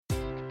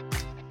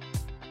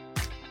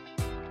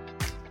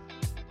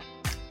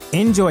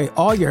Enjoy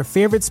all your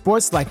favorite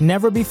sports like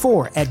never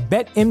before at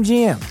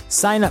BetMGM.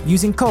 Sign up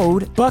using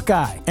code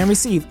Buckeye and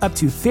receive up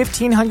to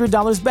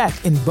 $1,500 back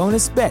in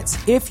bonus bets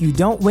if you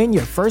don't win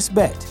your first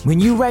bet. When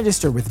you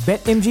register with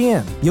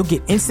BetMGM, you'll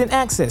get instant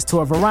access to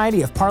a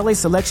variety of parlay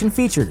selection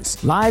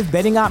features, live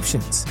betting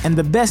options, and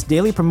the best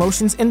daily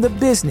promotions in the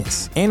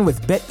business. And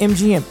with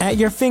BetMGM at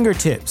your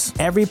fingertips,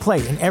 every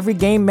play and every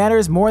game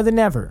matters more than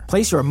ever.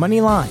 Place your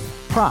money line,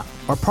 prop,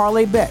 or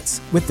parlay bets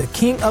with the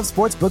king of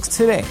sportsbooks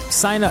today.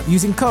 Sign up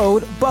using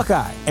code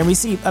Buckeye and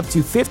receive up to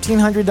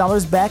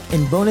 $1,500 back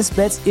in bonus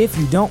bets if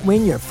you don't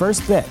win your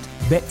first bet.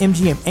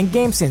 BetMGM and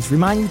GameSense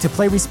remind you to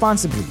play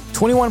responsibly.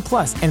 21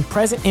 plus and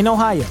present in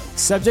Ohio,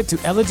 subject to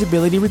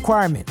eligibility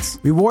requirements.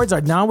 Rewards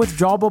are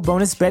non-withdrawable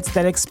bonus bets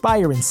that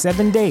expire in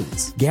 7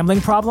 days. Gambling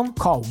problem?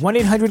 Call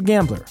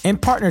 1-800-GAMBLER. In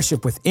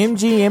partnership with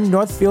MGM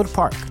Northfield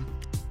Park.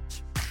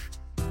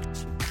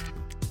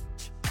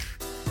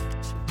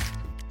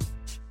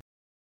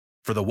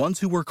 For the ones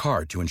who work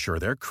hard to ensure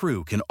their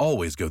crew can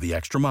always go the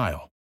extra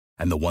mile,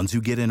 and the ones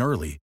who get in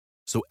early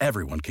so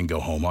everyone can go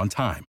home on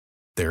time,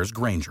 there's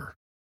Grainger,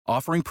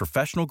 offering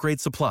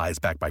professional-grade supplies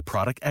backed by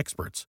product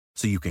experts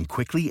so you can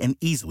quickly and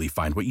easily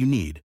find what you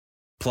need.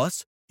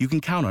 Plus, you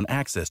can count on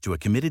access to a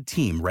committed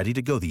team ready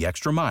to go the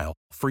extra mile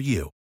for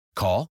you.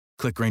 Call,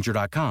 click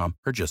Grainger.com,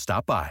 or just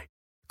stop by.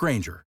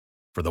 Grainger,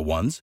 for the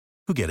ones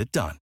who get it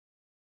done.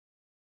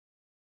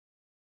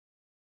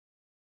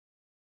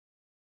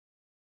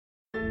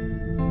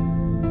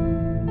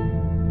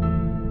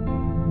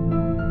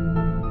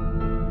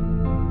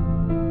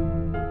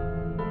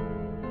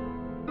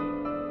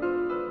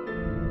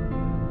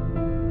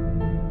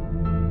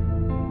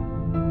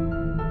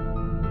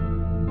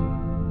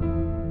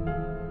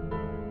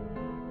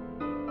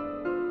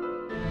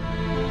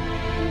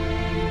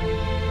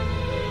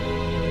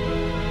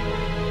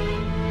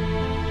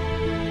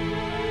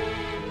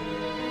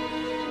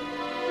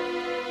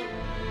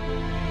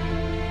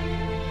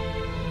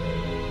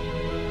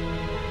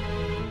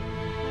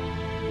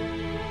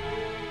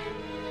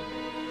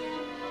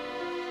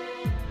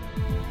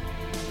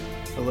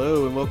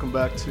 Hello and welcome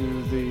back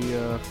to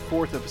the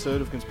fourth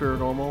episode of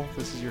Conspiranormal.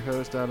 This is your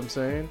host, Adam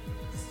Sane.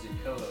 This is your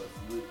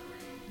co-host,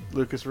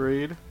 Lucas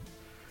Reed.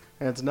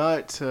 And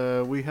tonight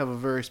we have a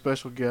very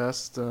special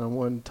guest,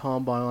 one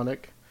Tom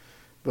Bionic.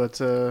 But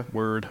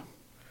Word.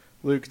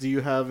 Luke, do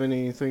you have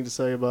anything to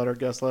say about our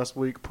guest last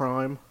week,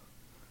 Prime?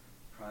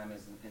 Prime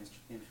is an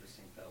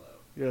interesting fellow.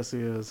 Yes, he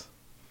is.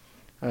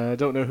 I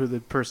don't know who the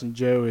person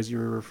Joe is you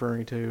were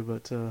referring to,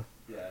 but...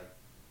 Yeah,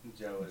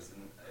 Joe is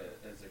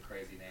a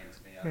crazy name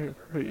to me. I've never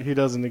heard of he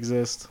doesn't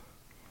exist.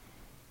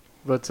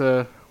 But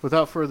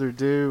without further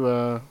ado,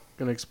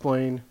 going to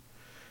explain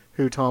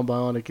who Tom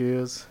Bionic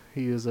is.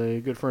 He is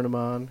a good friend of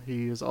mine.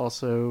 He is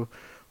also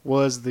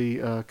was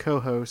the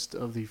co-host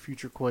of the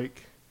Future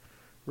Quake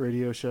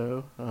radio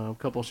show. A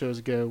couple shows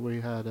ago,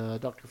 we had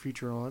Dr.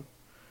 Future on,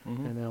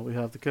 and now we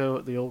have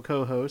the old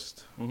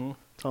co-host, Tom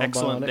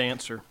Excellent Bionic.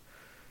 dancer.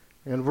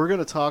 And we're going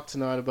to talk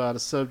tonight about a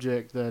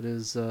subject that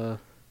is, I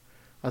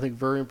think,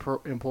 very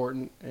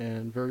important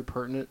and very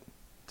pertinent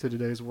to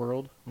today's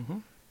world,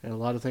 and a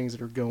lot of things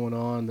that are going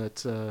on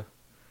that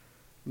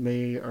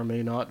may or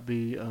may not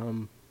be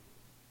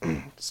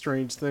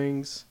strange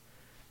things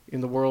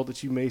in the world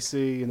that you may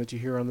see and that you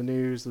hear on the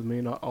news that may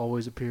not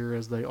always appear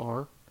as they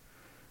are.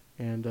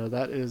 And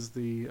that is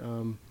the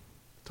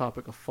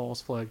topic of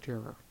false flag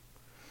terror.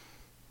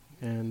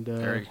 And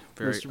very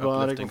Mr.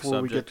 Bionic, uplifting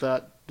before we get subject.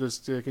 that,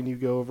 just can you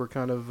go over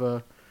kind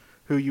of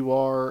who you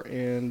are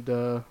and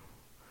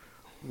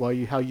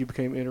how you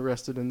became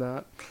interested in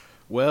that?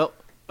 Well,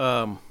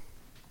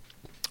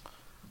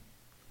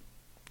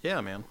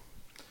 yeah, man.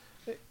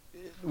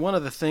 One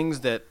of the things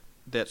that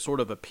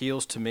sort of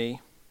appeals to me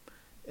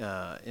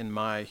in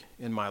my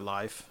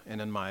life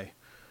and in my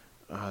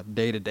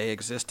day-to-day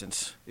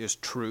existence is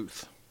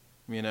truth.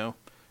 You know,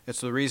 it's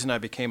the reason I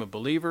became a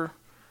believer.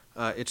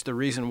 It's the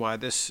reason why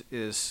this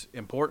is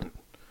important.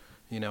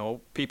 You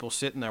know, people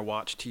sit and they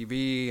watch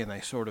TV and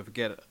they sort of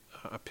get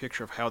a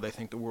picture of how they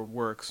think the world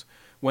works,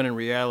 when in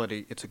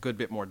reality it's a good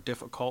bit more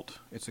difficult.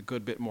 It's a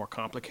good bit more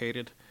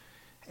complicated,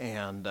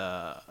 and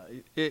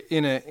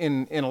in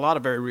a lot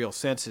of very real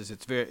senses,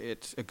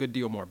 it's a good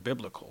deal more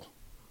biblical.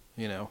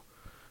 You know,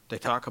 they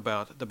talk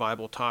about, the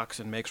Bible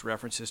talks and makes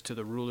references to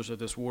the rulers of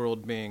this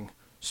world being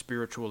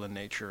spiritual in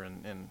nature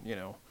and you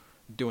know,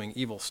 doing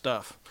evil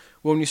stuff.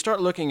 Well, when you start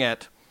looking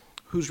at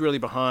who's really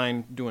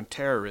behind doing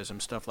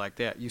terrorism, stuff like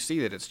that, you see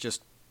that it's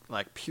just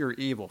like pure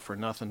evil for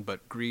nothing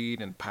but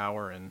greed and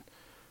power, and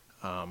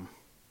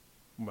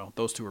well,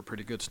 those two are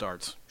pretty good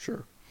starts.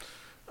 Sure.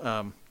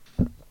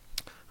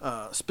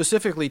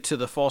 Specifically to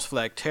the false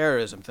flag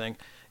terrorism thing,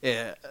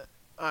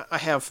 I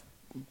have,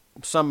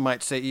 some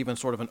might say, even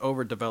sort of an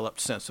overdeveloped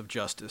sense of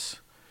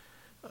justice,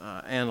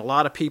 and a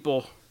lot of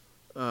people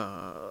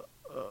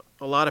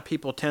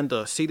tend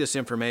to see this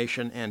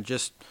information and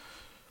just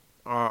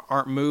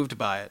aren't moved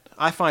by it.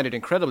 I find it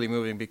incredibly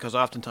moving because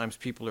oftentimes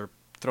people are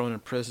thrown in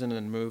prison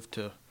and moved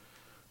to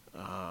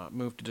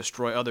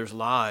destroy others'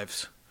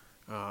 lives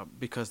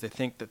because they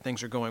think that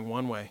things are going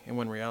one way, and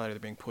when in reality they're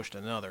being pushed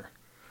another.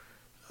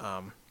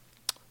 I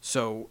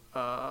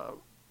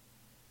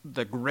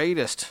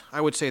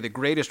would say the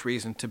greatest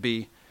reason to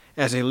be,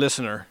 as a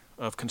listener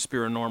of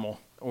Conspiranormal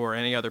or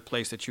any other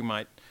place that you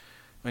might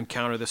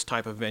encounter this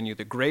type of venue,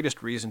 the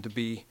greatest reason to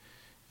be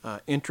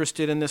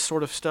interested in this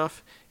sort of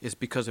stuff is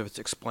because of its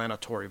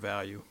explanatory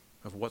value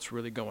of what's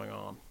really going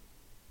on.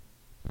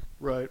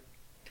 Right.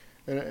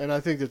 And I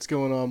think that's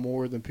going on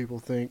more than people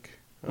think.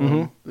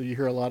 You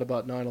hear a lot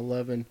about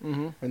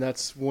 9/11, and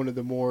that's one of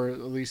the more, at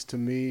least to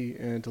me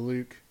and to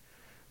Luke,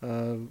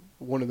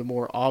 one of the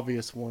more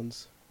obvious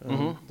ones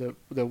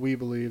that we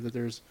believe that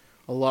there's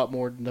a lot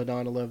more to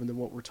 9/11 than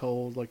what we're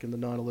told, like in the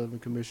 9/11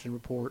 Commission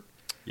report,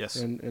 yes,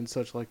 and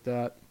such like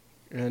that.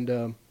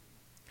 And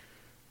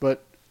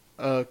but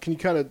can you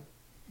kind of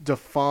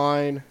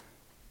define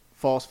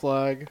false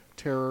flag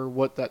terror,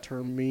 what that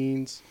term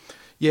means?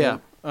 Yeah,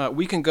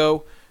 we can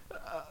go.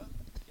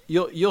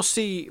 You'll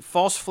see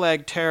false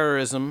flag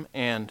terrorism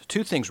and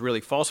two things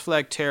really: false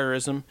flag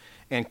terrorism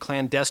and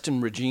clandestine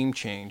regime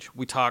change.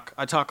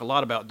 I talk a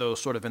lot about those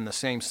sort of in the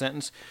same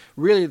sentence.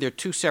 Really, they're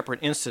two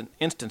separate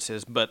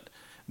instances, but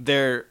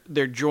they're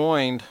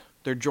joined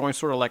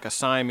sort of like a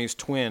Siamese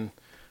twin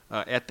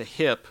at the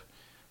hip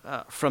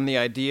from the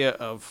idea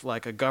of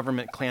like a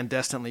government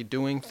clandestinely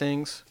doing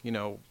things,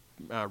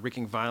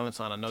 wreaking violence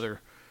on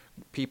another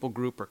people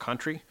group or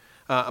country.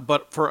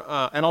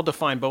 And I'll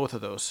define both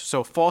of those.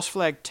 So false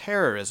flag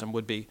terrorism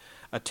would be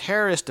a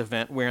terrorist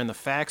event wherein the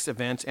facts,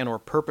 events, and or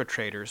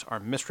perpetrators are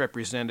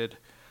misrepresented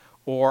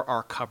or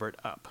are covered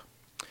up.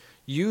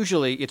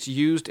 Usually it's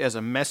used as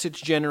a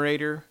message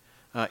generator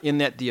in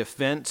that the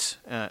events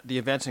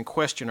in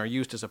question are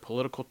used as a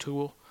political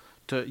tool,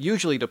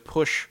 usually to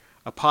push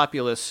a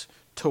populace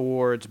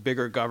towards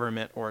bigger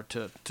government or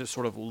to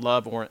sort of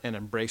love and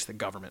embrace the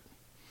government.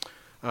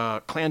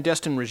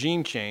 Clandestine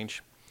regime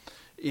change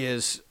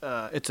is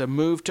it's a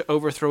move to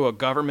overthrow a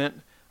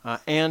government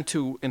and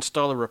to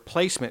install a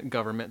replacement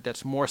government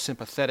that's more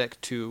sympathetic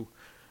to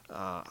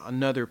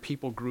another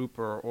people group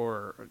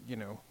or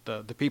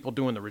the people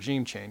doing the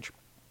regime change.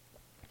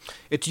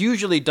 It's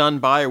usually done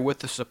by or with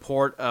the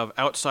support of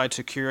outside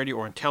security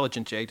or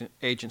intelligence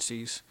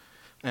agencies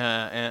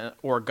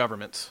or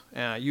governments.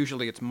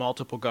 Usually it's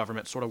multiple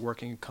governments sort of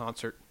working in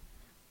concert.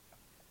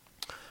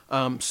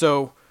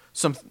 So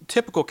some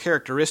typical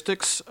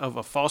characteristics of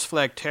a false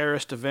flag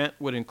terrorist event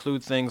would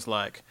include things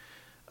like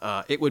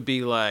it would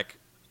be like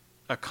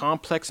a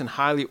complex and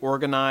highly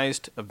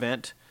organized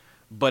event,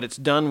 but it's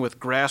done with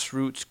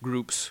grassroots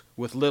groups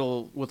with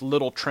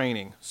little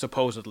training,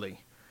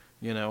 supposedly.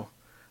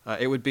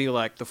 It would be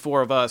like the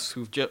four of us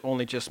who've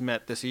only just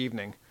met this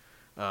evening.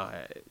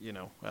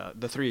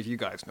 The three of you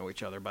guys know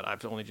each other, but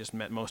I've only just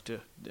met most of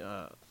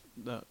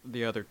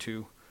the other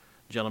two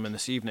gentlemen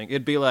this evening.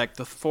 It'd be like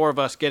the four of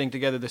us getting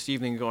together this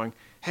evening going,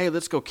 hey,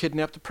 let's go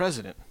kidnap the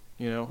president,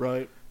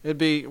 Right. It'd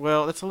be,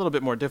 well, it's a little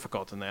bit more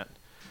difficult than that.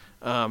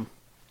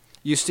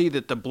 You see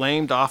that the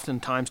blamed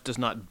oftentimes does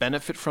not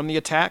benefit from the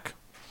attack.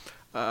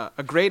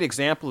 A great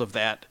example of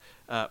that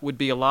would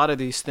be a lot of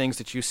these things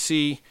that you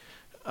see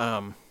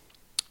in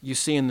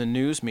the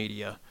news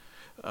media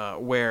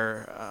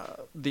where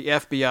the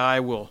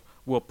FBI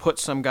will put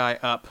some guy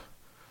up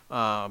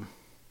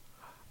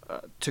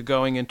to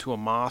going into a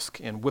mosque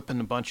and whipping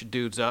a bunch of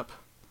dudes up.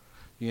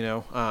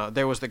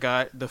 There was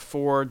the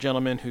four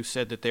gentlemen who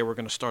said that they were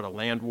going to start a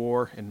land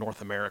war in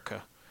North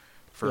America.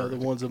 The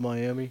ones in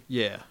Miami.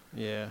 Yeah.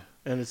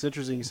 And it's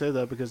interesting you say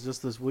that because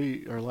just this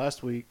week or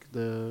last week,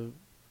 the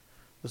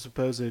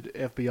supposed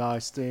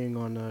FBI sting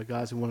on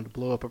guys who wanted to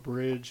blow up a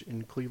bridge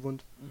in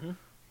Cleveland. Mm-hmm.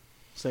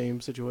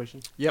 Same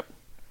situation. Yep.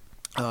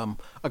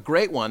 A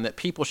great one that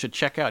people should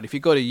check out. If you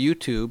go to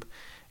YouTube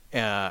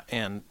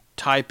and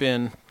type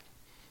in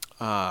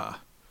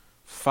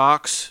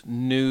Fox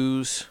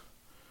News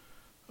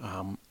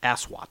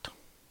Aswat.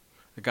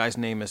 The guy's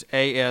name is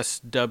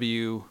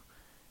ASWAT.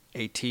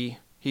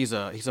 He's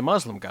a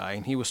Muslim guy,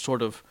 and he was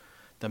sort of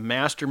the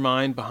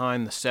mastermind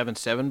behind the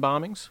 7/7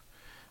 bombings.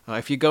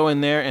 If you go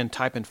in there and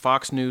type in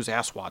Fox News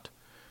Aswat,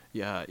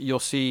 you'll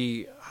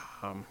see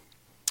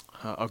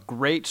a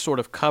great sort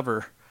of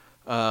cover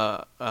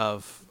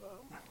of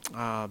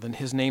then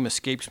his name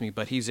escapes me,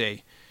 but he's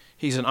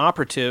an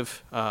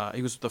operative.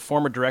 He was the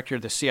former director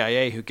of the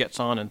CIA who gets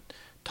on and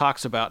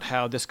talks about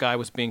how this guy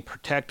was being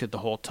protected the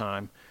whole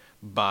time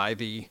by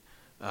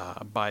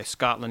by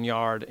Scotland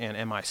Yard and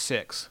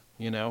MI6.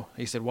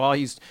 He said while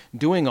he's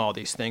doing all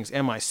these things,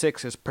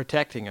 MI6 is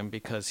protecting him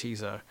because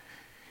he's an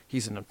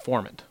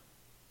informant.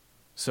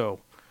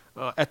 So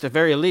at the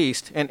very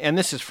least, and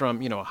this is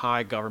from a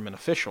high government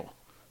official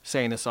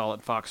saying this all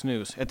at Fox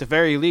News. At the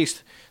very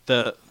least,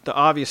 the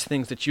obvious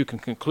things that you can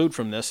conclude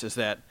from this is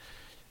that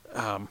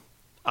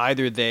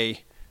either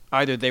they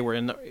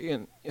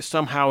were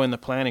somehow in the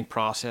planning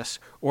process,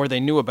 or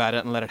they knew about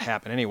it and let it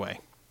happen anyway.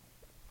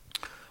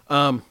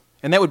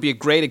 And that would be a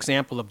great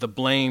example of the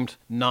blamed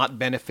not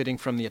benefiting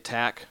from the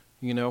attack.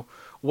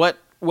 What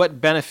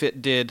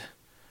benefit did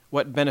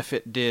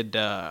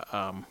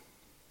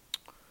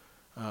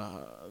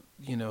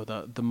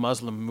the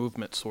Muslim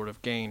movement sort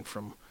of gained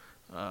from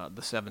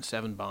the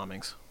 7/7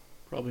 bombings?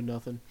 Probably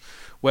nothing.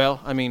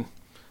 Well, I mean,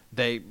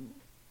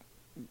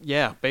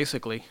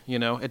 basically,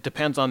 it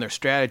depends on their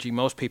strategy.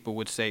 Most people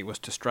would say it was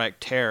to strike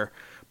terror,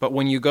 but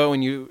when you go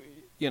and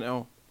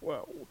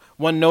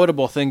one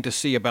notable thing to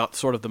see about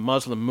sort of the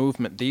Muslim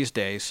movement these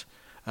days,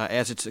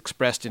 as it's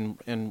expressed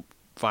in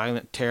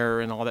violent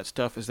terror and all that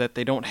stuff, is that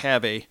they don't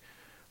have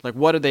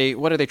what are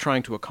they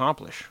trying to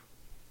accomplish,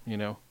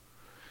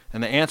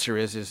 And the answer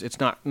is it's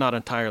not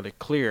entirely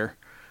clear,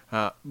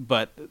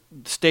 but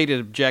stated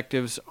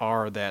objectives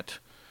are that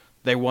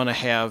they want to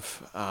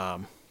have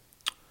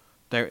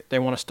they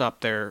want to stop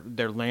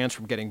their lands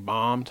from getting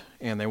bombed,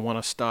 and they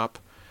want to stop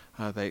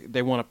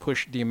they want to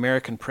push the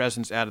American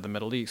presence out of the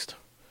Middle East.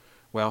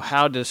 Well,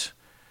 how does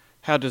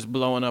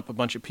blowing up a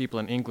bunch of people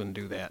in England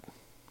do that?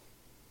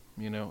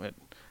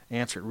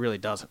 Answer, it really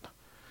doesn't.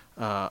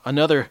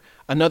 Another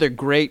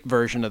great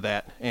version of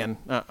that, and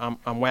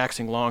I'm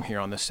waxing long here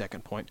on this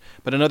second point,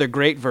 but another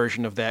great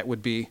version of that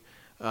would be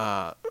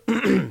the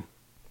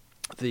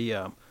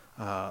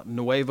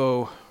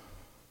Nuevo.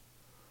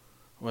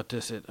 What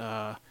is it?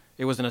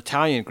 It was an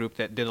Italian group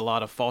that did a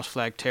lot of false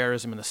flag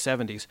terrorism in the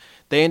 70s.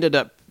 They ended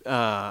up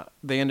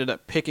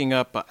picking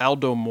up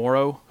Aldo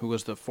Moro, who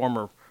was the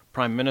former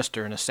prime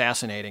minister, and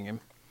assassinating him.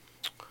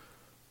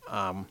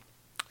 And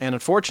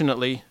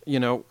unfortunately,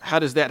 how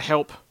does that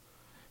help?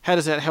 How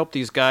does that help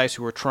these guys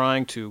who are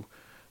trying to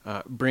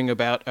bring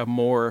about a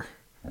more,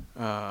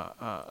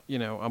 a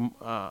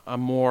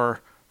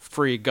more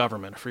free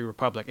government, a free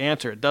republic?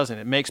 Answer: it doesn't.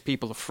 It makes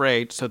people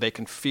afraid, so they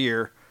can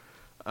fear,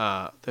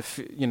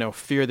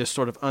 fear this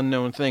sort of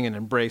unknown thing and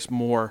embrace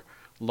more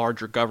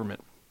larger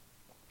government.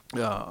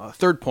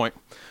 Third point: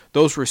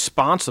 those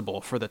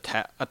responsible for the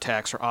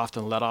attacks are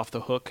often let off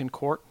the hook in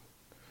court.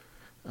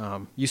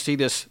 You see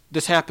this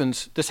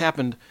happened.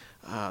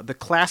 The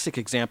classic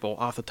example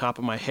off the top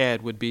of my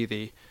head would be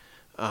the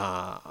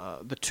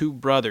two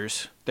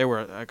brothers.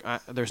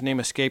 Their name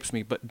escapes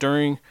me, but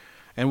during,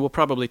 and we'll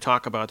probably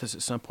talk about this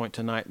at some point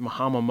tonight,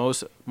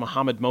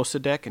 Mohammad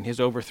Mossadegh and his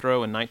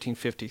overthrow in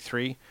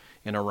 1953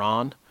 in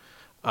Iran.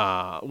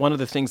 One of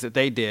the things that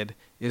they did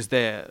is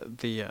that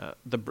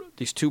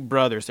these two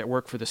brothers that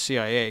worked for the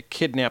CIA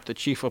kidnapped the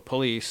chief of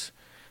police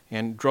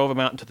and drove him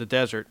out into the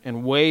desert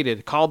and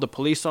called the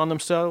police on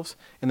themselves,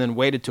 and then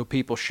waited till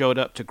people showed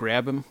up to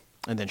grab him,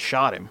 and then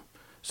shot him.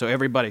 So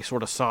everybody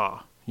sort of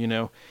saw,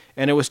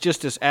 And it was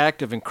just this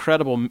act of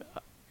incredible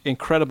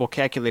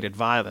calculated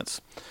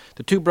violence.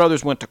 The two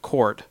brothers went to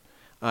court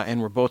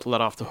and were both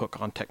let off the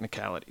hook on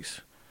technicalities.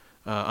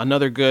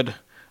 Another good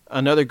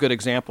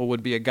example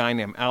would be a guy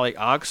named Ali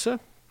Agca.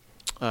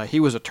 He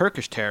was a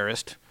Turkish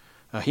terrorist.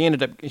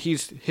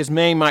 His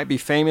name might be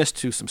famous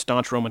to some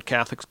staunch Roman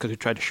Catholics because he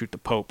tried to shoot the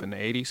Pope in the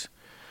 80s.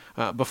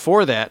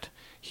 Before that,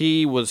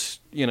 he was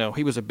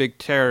a big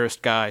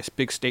terrorist guy,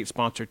 big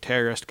state-sponsored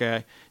terrorist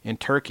guy in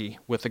Turkey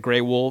with the Grey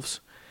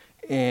Wolves.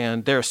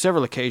 And there are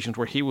several occasions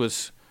where he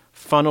was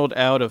funneled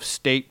out of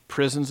state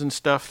prisons and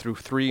stuff through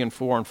 3 and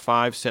 4 and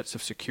 5 sets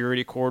of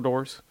security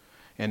corridors,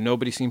 and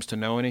nobody seems to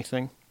know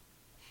anything.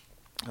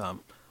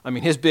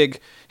 His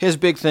big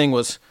thing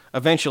was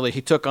eventually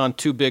he took on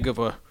too big of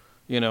a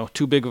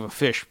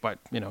fish by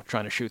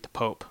trying to shoot the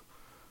Pope.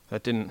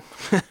 That didn't.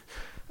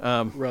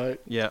 Right.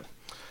 Yeah.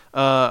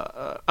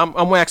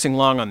 I'm waxing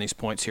long on these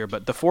points here,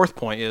 but the fourth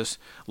point is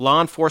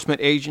law enforcement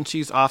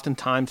agencies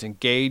oftentimes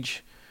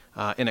engage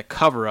in a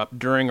cover-up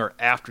during or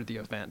after the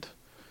event.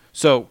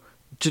 So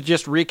to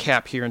just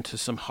recap here into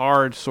some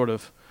hard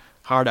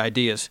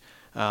ideas,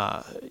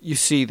 you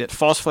see that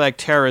false flag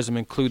terrorism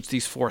includes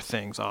these 4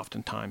 things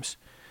oftentimes.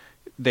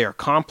 They are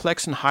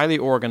complex and highly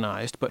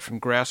organized, but from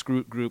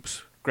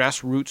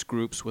grassroots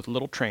groups with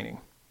little training.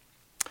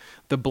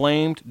 The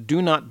blamed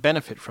do not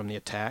benefit from the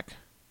attack.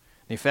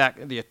 In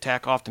fact, the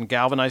attack often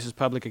galvanizes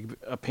public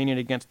opinion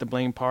against the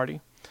blamed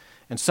party,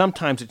 and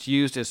sometimes it's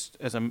used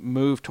as a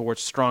move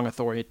towards strong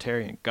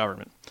authoritarian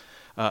government.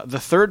 The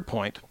third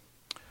point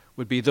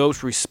would be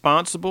those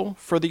responsible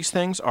for these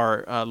things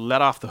are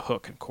let off the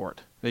hook in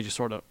court. They just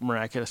sort of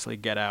miraculously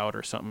get out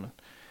or something.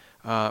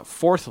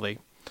 Fourthly,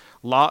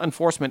 law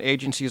enforcement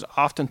agencies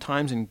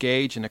oftentimes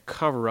engage in a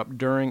cover-up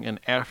during and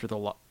after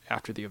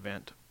the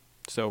event.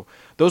 So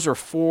those are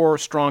 4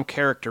 strong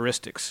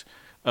characteristics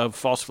of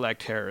false flag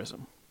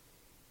terrorism.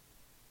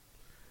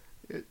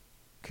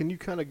 Can you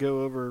kind of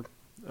go over,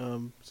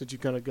 since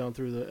you've kind of gone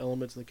through the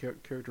elements and the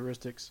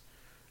characteristics,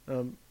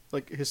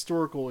 like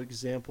historical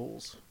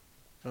examples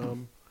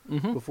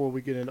before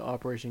we get into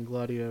Operation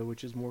Gladio,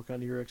 which is more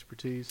kind of your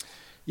expertise?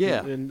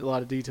 Yeah. In a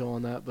lot of detail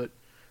on that, but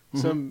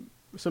some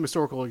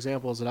historical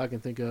examples that I can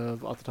think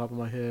of off the top of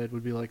my head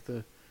would be like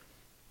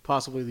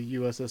possibly the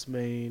USS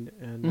Maine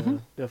and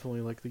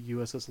definitely like the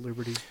USS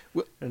Liberty,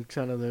 and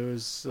kind of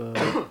those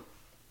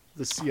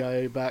the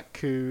CIA-backed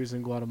coups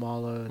in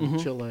Guatemala and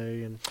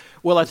Chile and.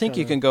 Well, I think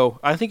you can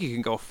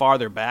go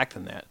farther back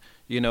than that.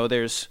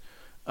 There's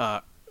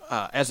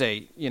as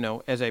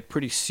a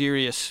pretty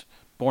serious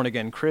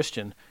born-again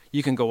Christian,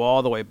 you can go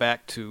all the way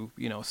back to,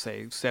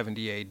 say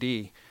 70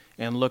 A.D.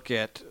 and look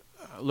at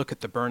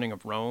the burning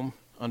of Rome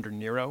under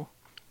Nero.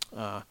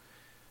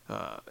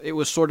 It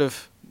was sort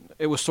of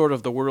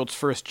the world's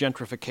first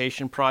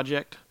gentrification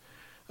project.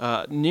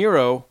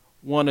 Nero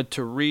wanted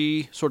to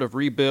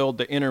rebuild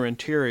the inner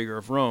interior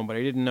of Rome, but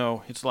he didn't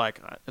know. It's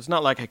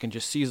not like I can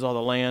just seize all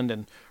the land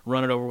and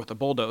run it over with a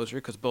bulldozer,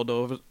 because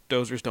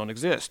bulldozers don't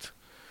exist.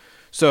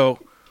 So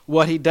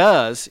what he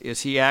does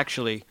is he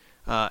actually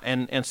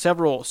and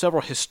several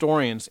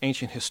historians,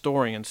 ancient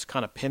historians,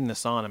 kind of pin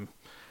this on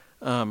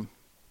him.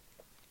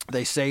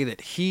 They say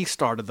that he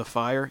started the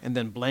fire and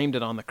then blamed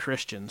it on the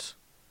Christians,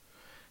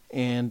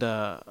 and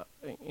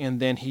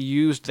then he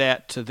used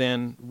that to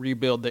then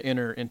rebuild the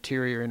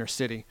inner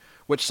city,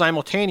 which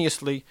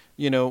simultaneously,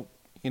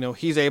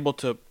 he's able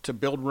to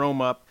build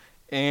Rome up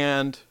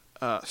and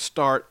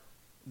start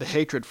the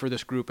hatred for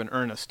this group in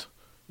earnest.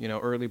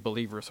 Early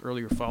believers,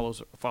 earlier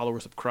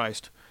followers of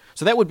Christ.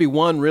 So that would be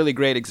one really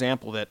great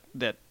example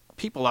that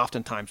people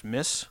oftentimes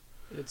miss.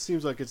 It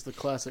seems like it's the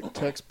classic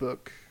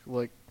textbook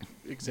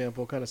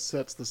example, kind of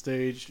sets the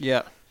stage.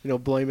 Yeah.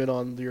 Blame it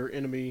on your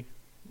enemy.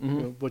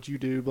 Mm-hmm. What you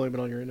do, blame it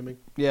on your enemy.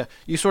 Yeah.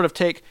 You sort of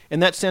in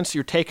that sense,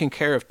 you're taking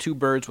care of two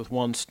birds with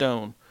one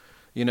stone.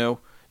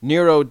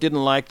 Nero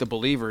didn't like the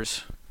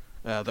believers,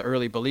 the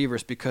early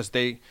believers, because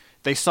they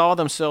saw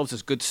themselves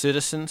as good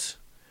citizens,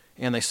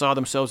 and they saw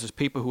themselves as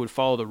people who would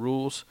follow the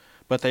rules,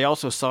 but they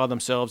also saw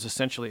themselves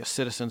essentially as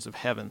citizens of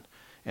heaven.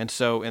 And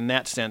so in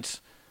that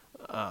sense,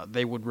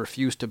 they would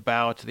refuse to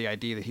bow to the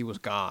idea that he was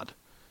God.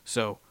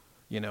 So,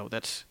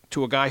 that's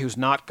to a guy who's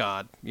not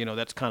God,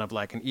 that's kind of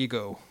like an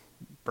ego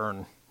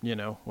burn,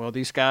 Well,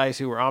 these guys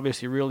who are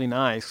obviously really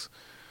nice,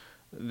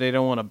 they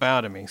don't want to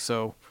bow to me,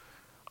 so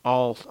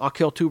I'll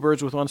kill two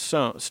birds with one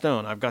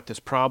stone. I've got this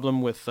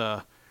problem with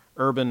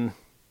urban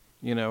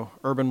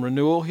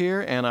renewal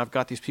here, and I've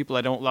got these people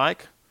I don't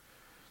like.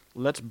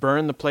 Let's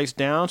burn the place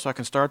down so I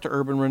can start the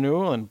urban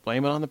renewal and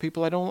blame it on the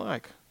people I don't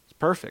like. It's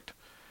perfect.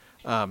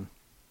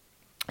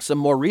 Some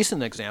more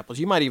recent examples,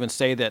 you might even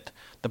say that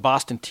the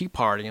Boston Tea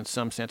Party in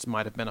some sense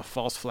might have been a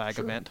false flag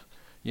event.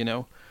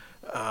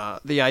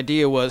 The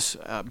idea was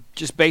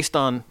just based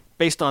on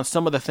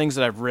some of the things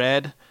that I've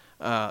read,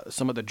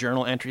 some of the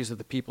journal entries of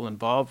the people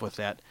involved with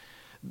that,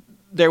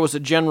 there was a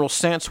general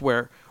sense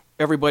where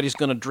everybody's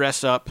going to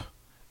dress up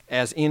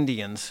as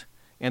Indians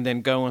and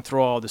then go and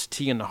throw all this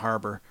tea in the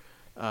harbor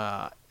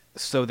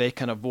so they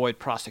can avoid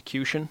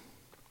prosecution.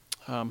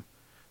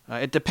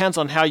 It depends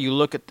on how you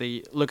look at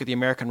the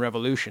American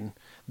Revolution.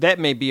 That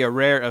may be a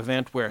rare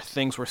event where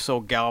things were so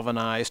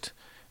galvanized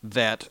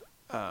that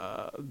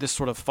this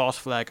sort of false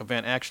flag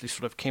event actually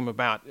sort of came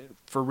about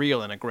for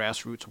real in a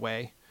grassroots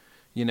way,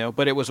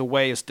 But it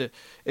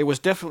was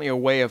definitely a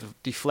way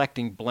of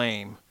deflecting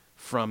blame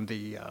from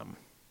the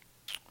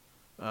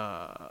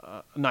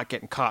not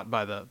getting caught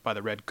by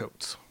the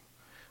redcoats.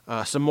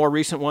 Some more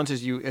recent ones,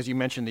 as you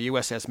mentioned, the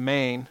USS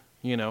Maine.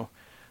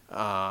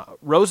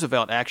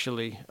 Roosevelt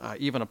actually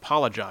even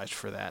apologized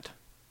for that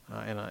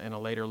in a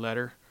later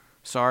letter.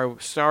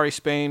 Sorry,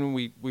 Spain,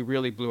 we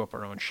really blew up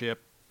our own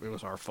ship. It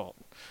was our fault.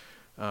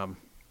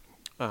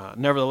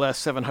 Nevertheless,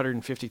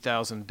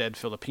 750,000 dead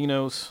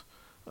Filipinos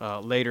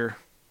later,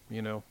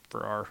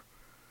 for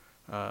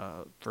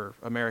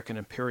American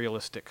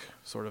imperialistic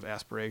sort of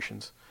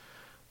aspirations.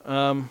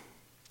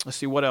 Let's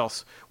see, what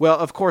else? Well,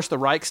 of course, the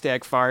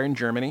Reichstag fire in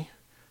Germany.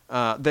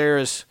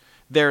 There's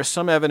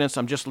some evidence,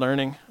 I'm just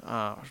learning,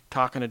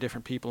 talking to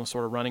different people and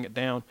sort of running it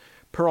down.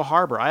 Pearl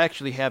Harbor, I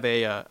actually have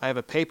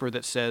a paper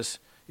that says,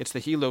 it's the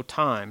Hilo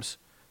Times.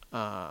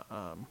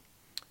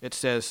 It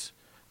says,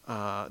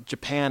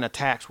 Japan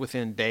attacks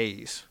within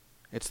days.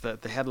 It's the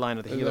headline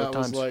of the Hilo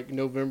Times. That was like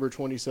November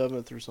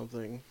 27th or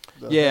something.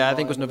 Yeah, I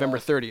think it was November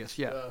 30th.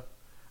 Yeah.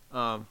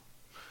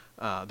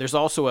 There's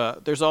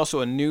also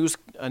a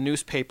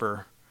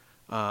newspaper,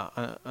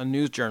 a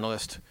news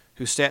journalist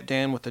who sat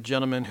down with a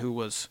gentleman who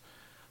was,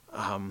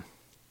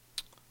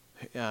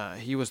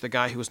 he was the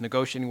guy who was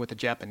negotiating with the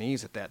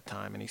Japanese at that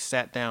time, and he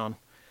sat down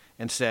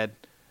and said,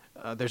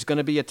 "There's going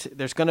to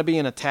be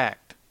an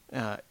attack,"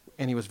 and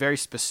he was very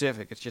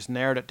specific. It's just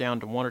narrowed it down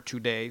to 1 or 2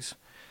 days.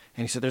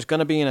 And he said, there's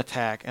going to be an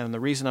attack, and the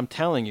reason I'm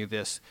telling you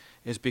this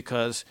is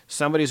because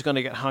somebody's going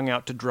to get hung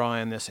out to dry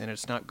in this, and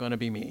it's not going to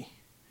be me.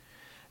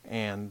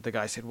 And the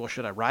guy said, well,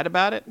 should I write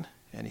about it?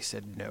 And he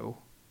said, no.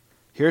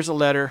 Here's a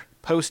letter,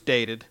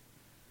 post-dated,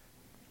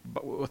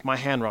 but with my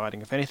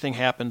handwriting. If anything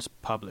happens,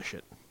 publish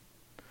it.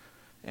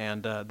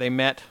 And they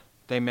met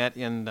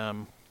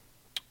in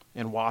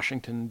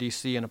Washington,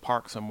 D.C., in a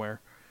park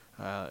somewhere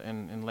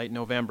in late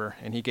November,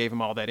 and he gave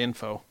him all that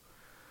info.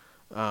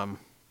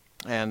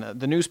 And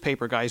the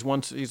newspaper guy,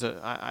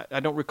 I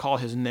don't recall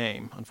his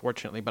name,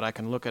 unfortunately, but I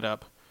can look it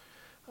up.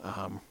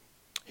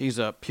 He's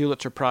a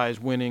Pulitzer Prize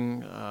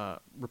winning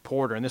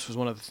reporter, and this was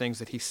one of the things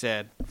that he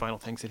said, final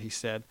things that he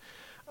said.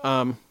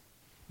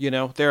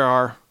 There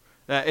are,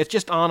 it's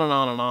just on and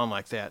on and on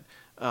like that.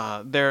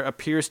 There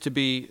appears to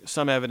be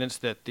some evidence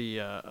that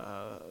the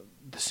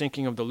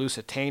sinking of the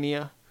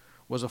Lusitania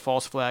was a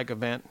false flag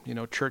event. You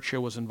know,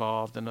 Churchill was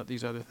involved and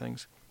these other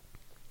things.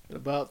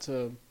 About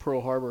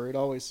Pearl Harbor, it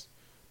always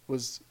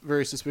was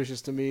very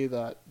suspicious to me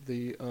that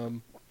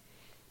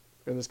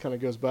and this kind of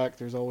goes back,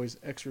 there's always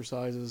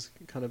exercises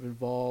kind of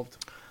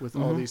involved with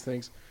all these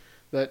things,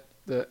 that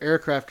the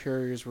aircraft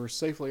carriers were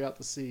safely out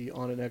to sea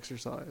on an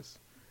exercise.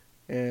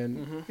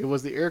 And it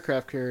was the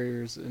aircraft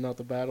carriers and not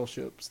the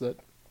battleships that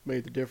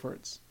made the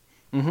difference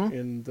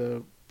in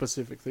the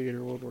Pacific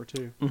Theater, World War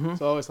II.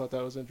 So I always thought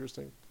that was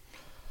interesting.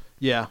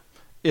 Yeah,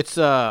 it's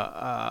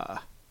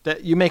that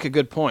you make a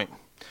good point.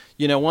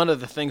 You know, one of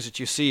the things that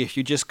you see if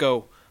you just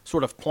go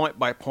sort of point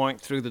by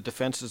point through the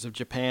defenses of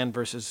Japan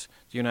versus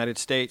the United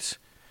States,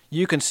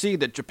 you can see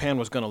that Japan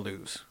was going to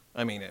lose.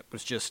 I mean,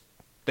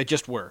 they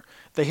just were.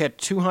 They had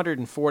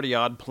 240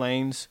 odd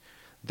planes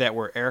that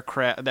were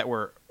aircraft that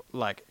were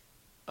like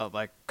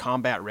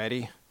combat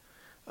ready.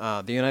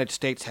 The United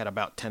States had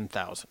about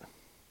 10,000.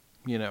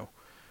 You know,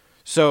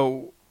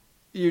 so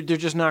they're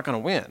just not going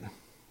to win.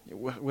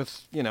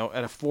 With you know,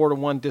 at a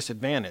 4-to-1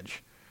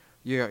 disadvantage,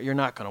 you're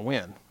not going to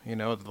win. You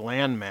know, the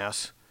land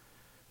mass.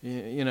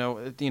 You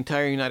know, the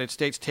entire United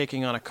States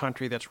taking on a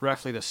country that's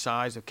roughly the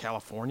size of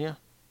California,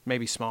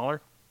 maybe smaller.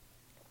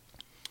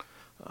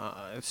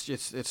 It's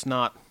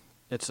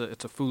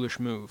a foolish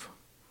move.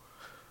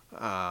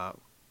 And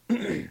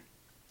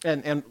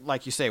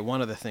like you say,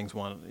 one of the things,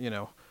 you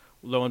know,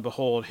 lo and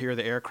behold, here are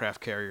the aircraft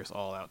carriers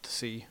all out to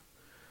sea.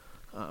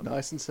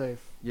 Nice and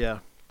safe. Yeah.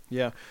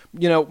 Yeah.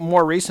 You know,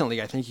 more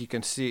recently, I think you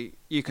can see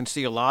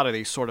a lot of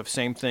these sort of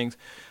same things.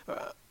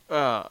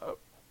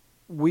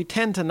 We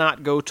tend to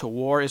not go to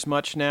war as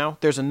much now.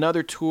 There's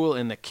another tool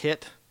in the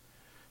kit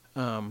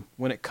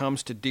when it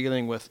comes to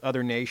dealing with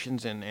other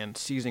nations and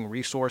seizing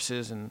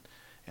resources and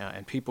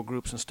people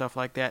groups and stuff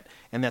like that,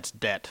 and that's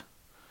debt.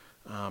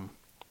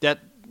 That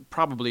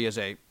probably is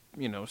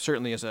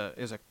certainly is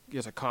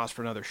a cost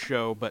for another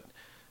show, but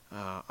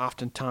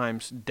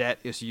oftentimes debt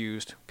is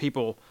used.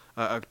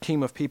 A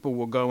team of people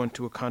will go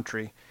into a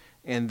country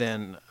and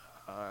then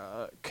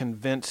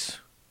convince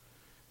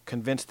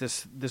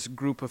this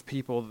group of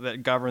people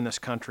that govern this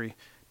country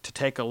to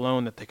take a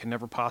loan that they can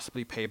never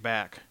possibly pay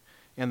back,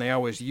 and they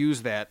always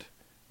use that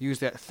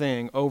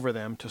thing over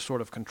them to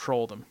sort of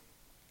control them.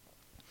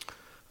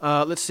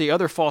 Let's see,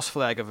 other false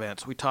flag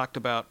events. We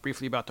talked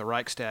briefly about the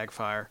Reichstag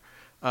fire.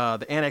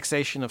 The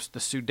annexation of the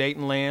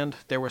Sudetenland,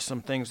 there were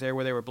some things there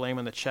where they were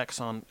blaming the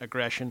Czechs on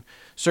aggression.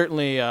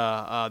 Certainly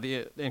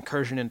the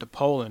incursion into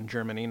Poland,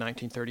 Germany,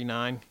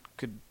 1939,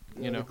 the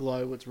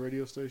Gleiwitz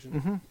radio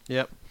station.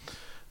 Yep.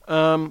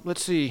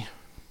 Let's see.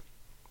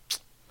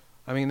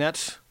 I mean,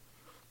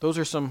 those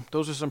are some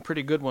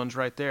pretty good ones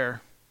right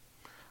there.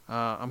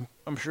 I'm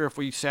sure if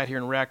we sat here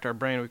and racked our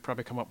brain, we'd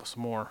probably come up with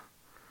some more.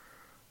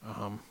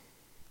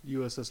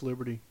 USS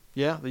Liberty.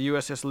 Yeah, the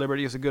USS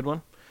Liberty is a good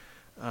one.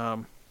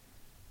 The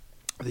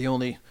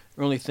only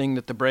thing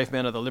that the brave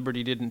men of the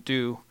Liberty didn't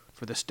do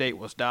for the state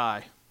was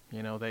die.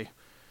 You know, they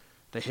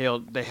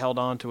held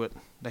on to it.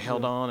 They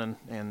held on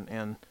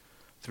and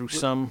through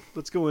some.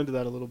 Let's go into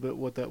that a little bit.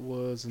 What that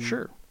was and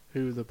sure.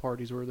 Who the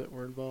parties were that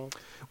were involved.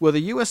 Well,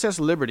 the USS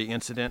Liberty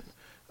incident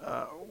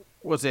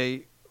was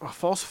a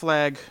false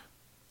flag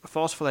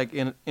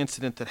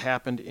incident that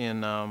happened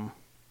in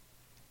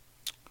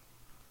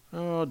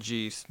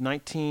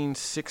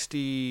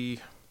 1960.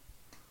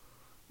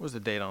 What was the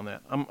date on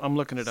that? I'm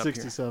looking it up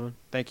 67. Here.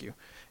 Thank you.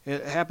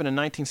 It happened in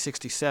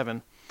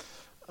 1967.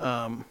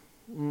 I'm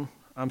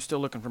still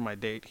looking for my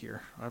date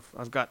here.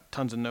 I've got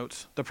tons of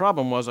notes. The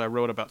problem was I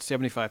wrote about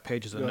 75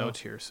 pages of notes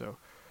here, so.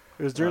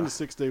 It was during the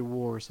 6-Day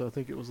War, so I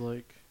think it was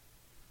like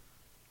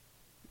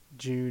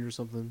June or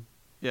something.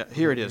 Yeah,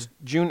 here it is.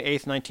 June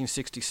 8th,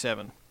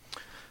 1967.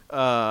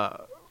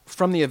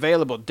 From the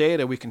available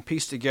data, we can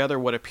piece together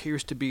what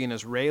appears to be an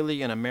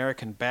Israeli and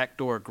American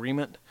backdoor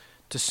agreement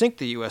to sink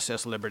the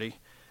USS Liberty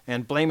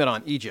and blame it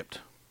on Egypt.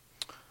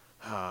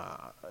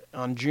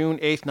 On June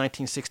 8th,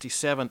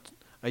 1967,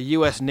 a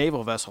U.S.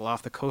 naval vessel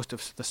off the coast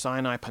of the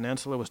Sinai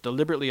Peninsula was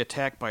deliberately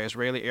attacked by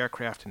Israeli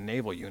aircraft and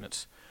naval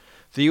units.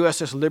 The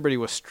USS Liberty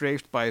was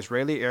strafed by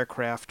Israeli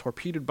aircraft,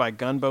 torpedoed by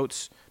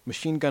gunboats,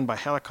 machine gunned by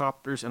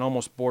helicopters, and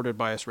almost boarded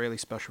by Israeli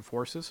special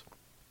forces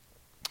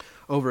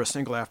over a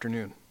single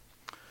afternoon.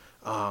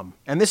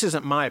 And this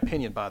isn't my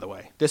opinion, by the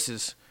way. This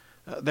is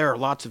there are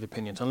lots of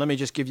opinions, and let me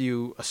just give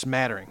you a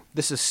smattering.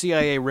 This is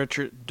CIA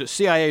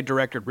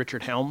Director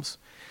Richard Helms.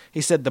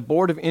 He said the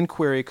Board of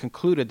Inquiry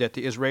concluded that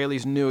the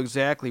Israelis knew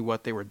exactly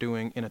what they were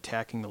doing in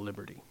attacking the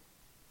Liberty.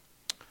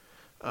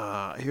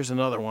 Here's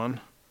another one.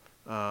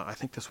 I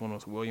think this one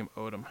was William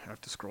Odom. I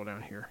have to scroll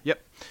down here.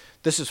 Yep.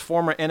 This is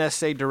former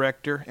NSA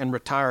Director and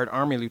retired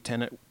Army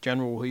Lieutenant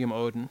General William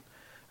Odom.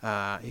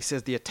 He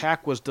says the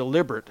attack was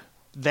deliberate.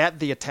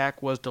 The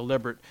attack was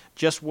deliberate,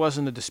 just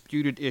wasn't a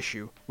disputed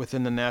issue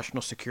within the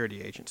National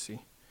Security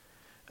Agency.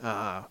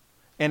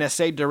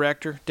 NSA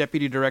Director,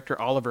 Deputy Director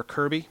Oliver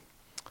Kirby,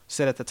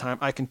 said at the time,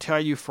 I can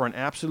tell you for an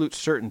absolute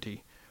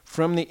certainty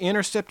from the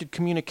intercepted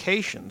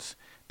communications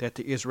that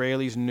the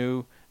Israelis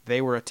knew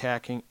they were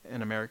attacking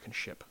an American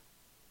ship.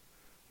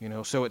 You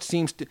know, so it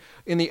seems to,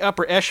 in the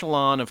upper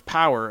echelon of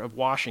power of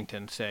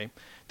Washington, say,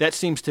 that just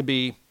seems to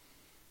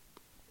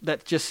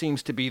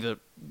be the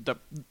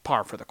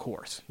par for the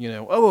course. You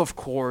know, oh, of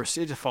course,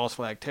 it's a false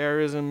flag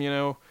terrorism. You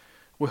know,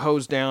 we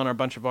hose down a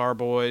bunch of our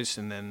boys,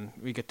 and then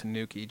we get to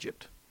nuke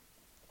Egypt.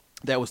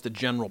 That was the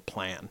general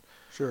plan.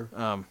 Sure.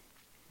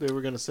 They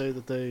were going to say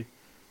that the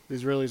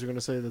Israelis are going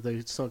to say that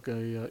they sunk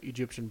a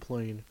Egyptian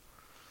plane,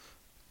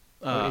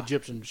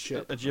 Egyptian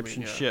ship.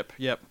 Ship.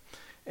 Yep.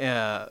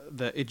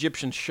 The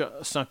Egyptians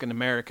sunk an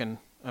American.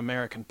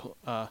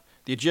 The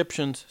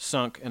Egyptians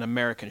sunk an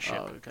American ship.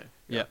 Oh, okay.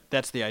 Yeah,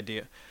 that's the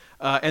idea.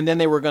 And then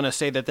they were going to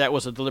say that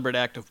was a deliberate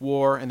act of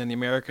war, and then the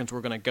Americans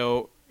were going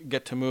to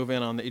get to move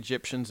in on the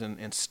Egyptians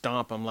and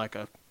stomp them like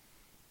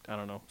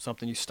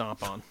something you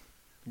stomp on.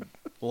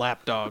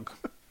 Lapdog.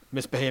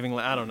 Misbehaving,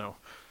 I don't know.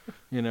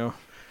 You know.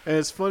 And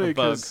it's funny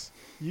because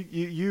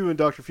you and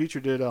Dr.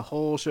 Future did a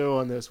whole show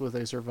on this with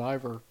a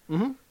survivor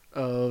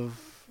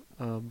of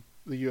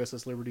the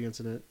USS Liberty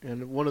incident,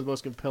 and one of the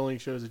most compelling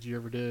shows that you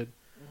ever did.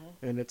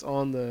 And it's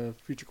on the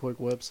Future Quake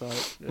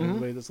website. And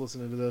anybody that's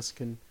listening to this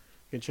can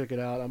check it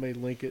out. I may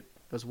link it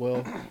as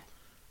well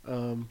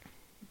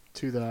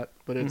to that.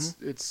 But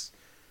it's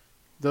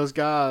those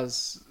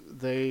guys.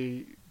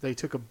 They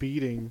took a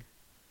beating,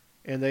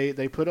 and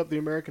they put up the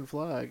American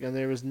flag, and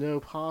there was no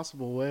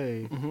possible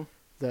way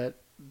that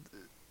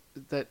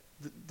the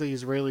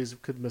Israelis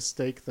could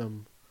mistake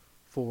them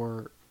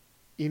for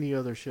any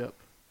other ship.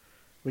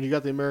 When you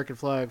got the American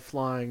flag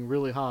flying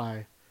really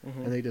high.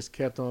 And they just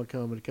kept on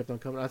coming and kept on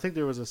coming. I think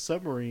there was a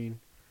submarine,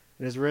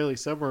 an Israeli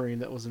submarine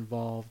that was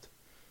involved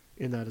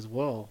in that as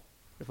well,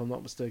 if I'm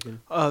not mistaken.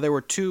 There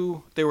were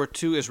two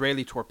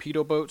Israeli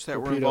torpedo boats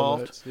that were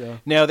involved. Boats, yeah.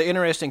 Now the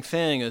interesting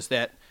thing is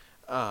that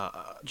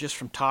just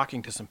from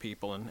talking to some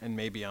people, and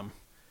maybe I'm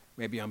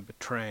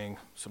betraying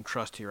some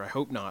trust here. I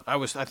hope not.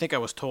 I think I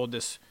was told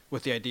this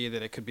with the idea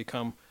that it could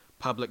become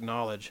public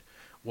knowledge.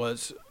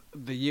 Was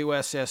the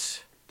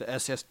SS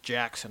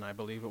Jackson, I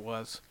believe it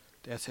was.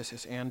 The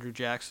SSS Andrew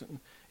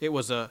Jackson. It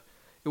was an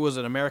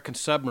American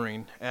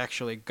submarine.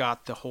 Actually,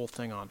 got the whole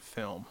thing on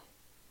film,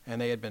 and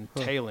they had been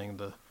tailing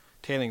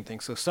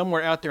things. So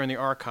somewhere out there in the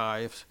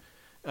archives,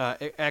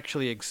 it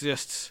actually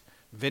exists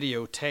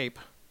videotape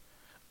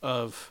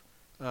of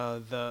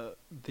the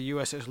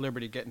USS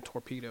Liberty getting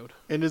torpedoed.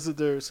 And isn't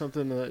there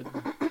something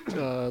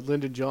that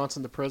Lyndon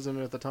Johnson, the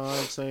president at the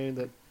time, saying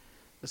that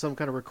some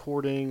kind of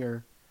recording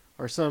or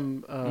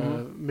some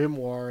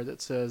memoir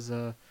that says.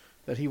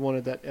 That he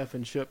wanted that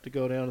effing ship to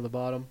go down to the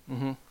bottom.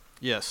 Mm-hmm.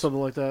 Yes.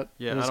 Something like that.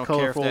 Yeah, I don't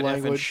care if that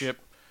effing ship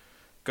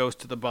goes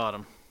to the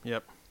bottom.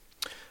 Yep.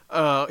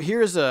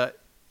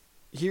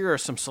 Here are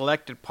some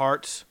selected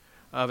parts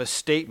of a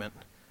statement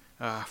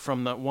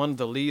from one of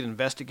the lead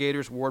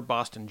investigators, Ward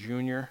Boston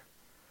Jr.,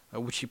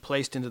 which he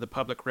placed into the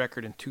public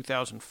record in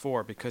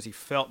 2004 because he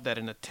felt that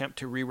an attempt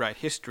to rewrite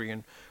history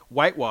and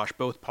whitewash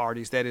both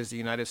parties, that is the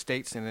United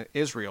States and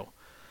Israel,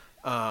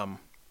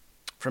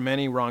 from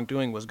any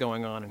wrongdoing was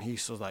going on, and he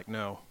was like,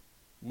 no,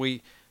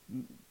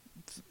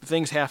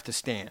 things have to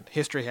stand.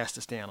 History has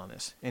to stand on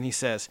this. And he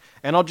says,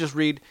 and I'll just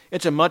read,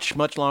 it's a much,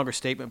 much longer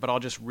statement, but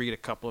I'll just read a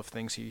couple of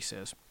things he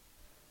says.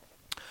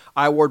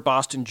 I, Ward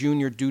Boston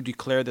Jr., do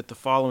declare that the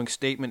following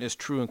statement is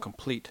true and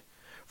complete.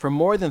 For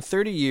more than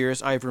 30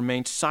 years, I have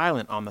remained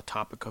silent on the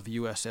topic of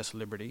USS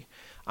Liberty.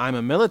 I am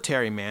a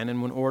military man,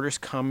 and when orders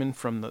come in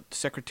from the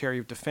Secretary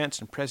of Defense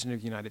and President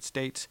of the United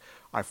States,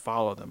 I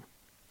follow them.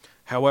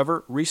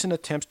 However, recent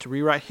attempts to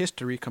rewrite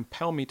history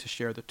compel me to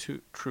share the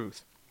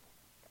truth.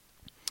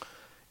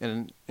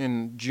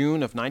 In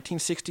June of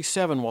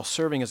 1967, while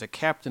serving as a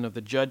captain of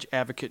the Judge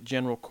Advocate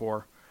General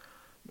Corps,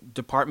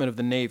 Department of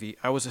the Navy,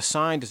 I was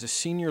assigned as a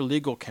senior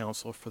legal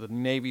counsel for the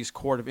Navy's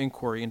Court of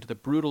Inquiry into the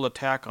brutal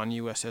attack on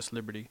USS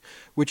Liberty,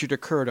 which had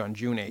occurred on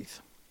June 8th.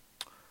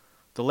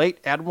 The late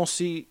Admiral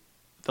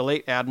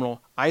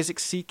Isaac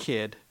C.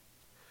 Kidd,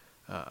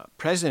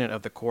 president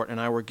of the court, and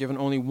I were given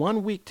only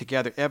 1 week to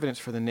gather evidence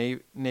for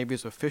the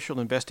Navy's official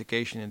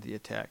investigation into the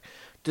attack,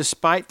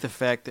 despite the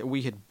fact that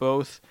we had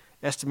both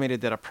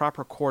estimated that a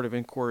proper court of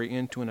inquiry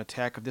into an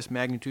attack of this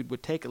magnitude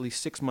would take at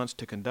least 6 months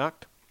to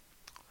conduct.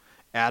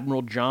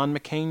 Admiral John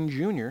McCain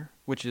Jr.,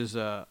 which is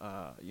the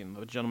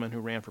gentleman who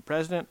ran for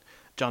president,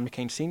 John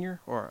McCain Sr.,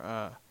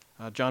 or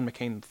John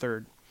McCain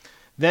III,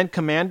 then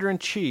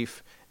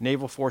Commander-in-Chief,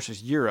 Naval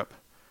Forces Europe,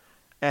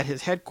 at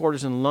his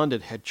headquarters in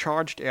London, had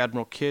charged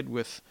Admiral Kidd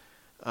with,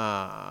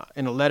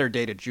 in a letter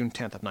dated June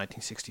 10th of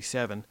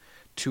 1967,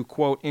 to,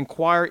 quote,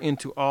 inquire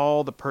into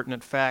all the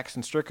pertinent facts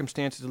and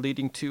circumstances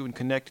leading to and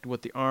connected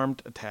with the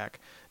armed attack,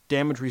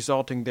 damage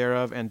resulting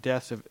thereof, and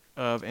deaths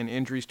of and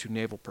injuries to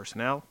naval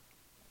personnel.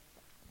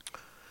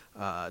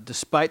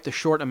 Despite the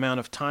short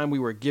amount of time we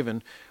were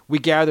given, we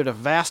gathered a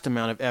vast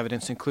amount of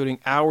evidence, including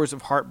hours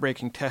of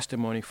heartbreaking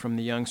testimony from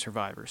the young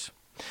survivors.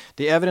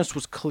 The evidence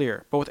was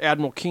clear. Both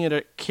Admiral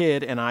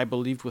Kidd and I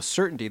believed with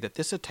certainty that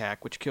this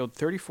attack, which killed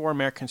 34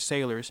 American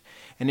sailors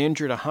and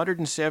injured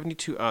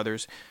 172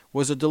 others,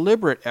 was a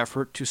deliberate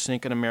effort to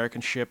sink an American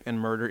ship and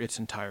murder its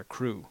entire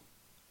crew.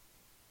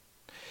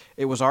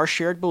 It was our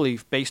shared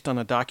belief, based on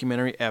the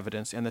documentary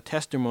evidence and the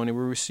testimony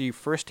we received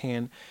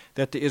firsthand,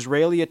 that the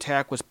Israeli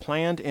attack was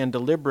planned and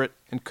deliberate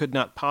and could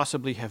not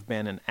possibly have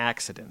been an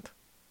accident.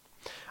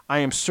 I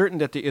am certain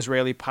that the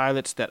Israeli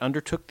pilots that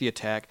undertook the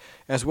attack,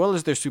 as well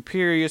as their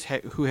superiors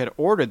who had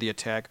ordered the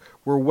attack,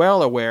 were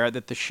well aware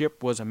that the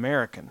ship was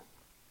American.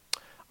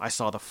 I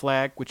saw the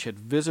flag, which had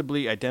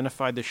visibly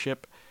identified the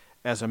ship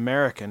as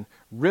American,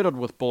 riddled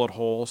with bullet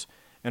holes,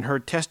 and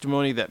heard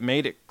testimony that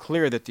made it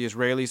clear that the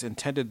Israelis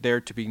intended there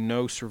to be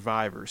no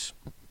survivors.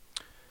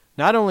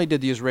 Not only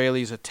did the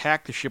Israelis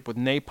attack the ship with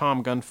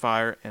napalm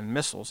gunfire and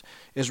missiles,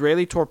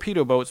 Israeli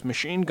torpedo boats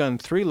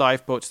machine-gunned 3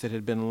 lifeboats that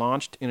had been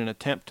launched in an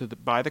attempt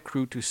by the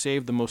crew to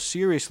save the most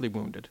seriously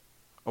wounded,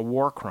 a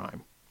war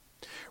crime.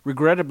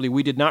 Regrettably,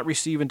 we did not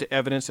receive into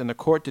evidence, and the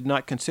court did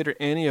not consider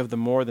any of the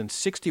more than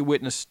 60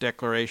 witness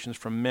declarations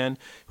from men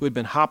who had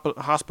been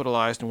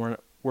hospitalized and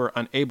were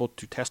unable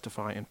to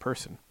testify in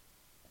person.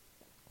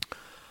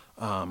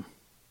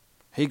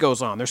 He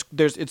goes on.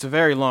 It's a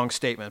very long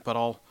statement, but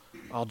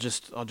I'll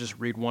just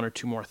read 1 or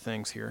 2 more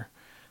things here.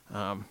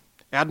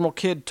 Admiral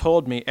Kidd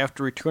told me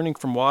after returning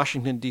from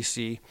Washington,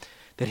 D.C.,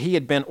 that he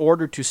had been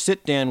ordered to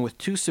sit down with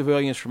 2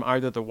 civilians from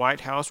either the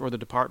White House or the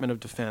Department of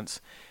Defense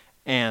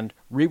and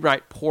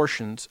rewrite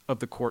portions of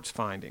the court's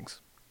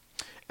findings.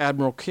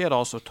 Admiral Kidd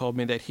also told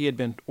me that he had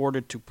been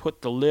ordered to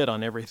put the lid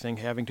on everything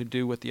having to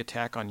do with the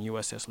attack on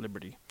USS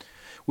Liberty.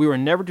 We were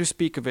never to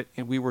speak of it,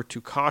 and we were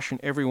to caution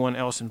everyone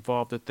else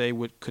involved that they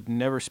could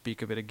never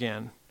speak of it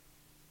again.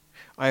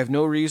 I have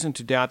no reason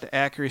to doubt the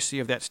accuracy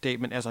of that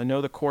statement, as I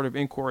know the Court of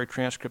Inquiry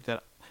transcript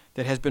that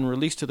has been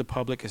released to the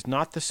public is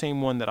not the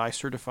same one that I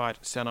certified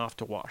and sent off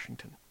to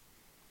Washington.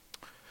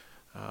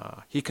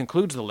 He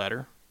concludes the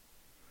letter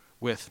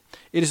with,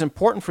 "It is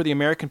important for the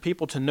American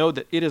people to know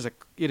that it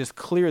is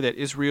clear that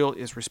Israel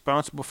is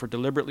responsible for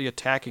deliberately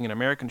attacking an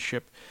American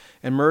ship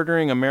and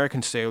murdering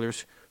American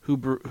sailors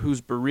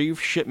whose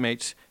bereaved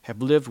shipmates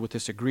have lived with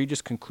this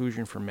egregious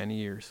conclusion for many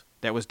years."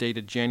 That was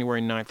dated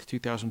January 9th,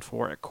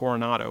 2004 at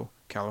Coronado,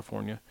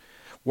 California.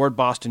 Ward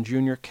Boston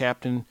Jr.,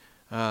 Captain,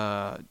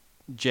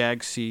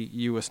 JAG C,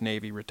 U.S.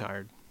 Navy,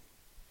 retired.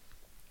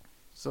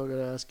 So I got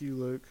to ask you,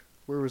 Luke,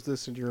 where was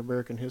this in your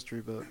American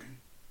history book?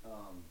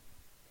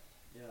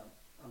 Yeah,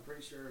 I'm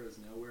pretty sure it was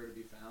nowhere to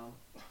be found.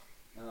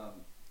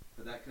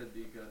 But that could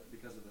be good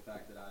because of the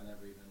fact that I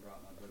never even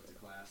brought my book to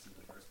class in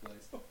the first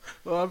place.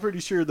 Well, I'm pretty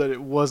sure that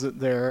it wasn't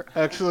there,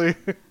 actually.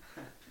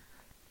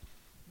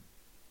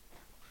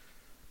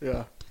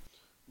 Yeah.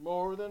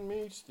 More than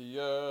meets the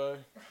eye.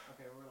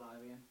 Okay, we're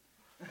live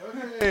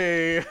again.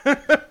 Hey,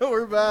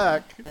 we're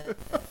back.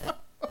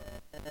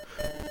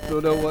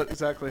 Don't know what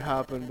exactly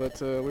happened, but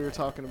we were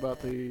talking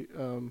about the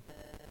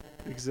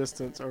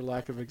existence or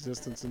lack of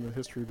existence in the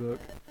history book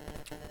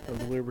of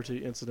the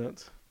Liberty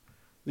incident.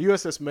 The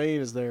USS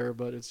Maine is there,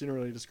 but it's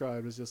generally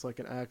described as just like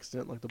an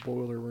accident, like the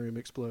boiler room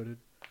exploded.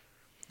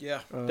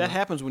 Yeah, that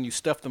happens when you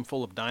stuff them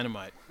full of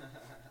dynamite.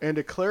 And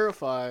to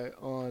clarify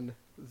on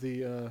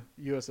the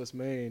USS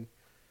Maine,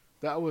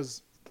 that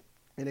was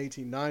in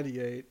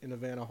 1898 in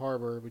Havana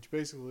Harbor, which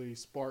basically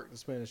sparked the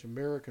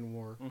Spanish-American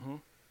War,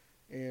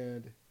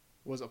 and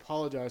was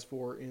apologized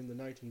for in the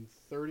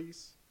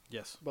 1930s.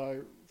 Yes.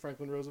 By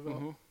Franklin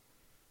Roosevelt.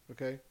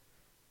 Okay.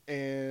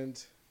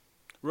 And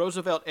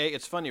Roosevelt A,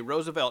 it's funny,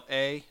 Roosevelt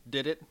A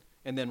did it,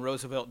 and then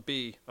Roosevelt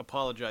B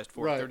apologized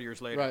for it 30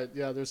 years later. Right,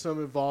 yeah, there's some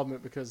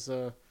involvement because,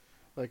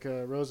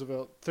 Theodore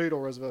Roosevelt,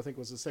 I think,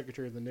 was the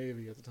Secretary of the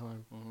Navy at the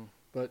time.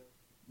 But,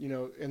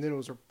 and then it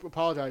was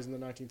apologized in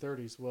the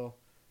 1930s. Well,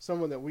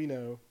 someone that we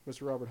know,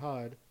 Mr. Robert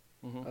Hyde,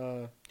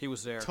 he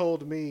was there.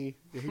 Told me,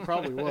 he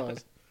probably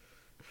was,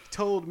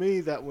 told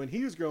me that when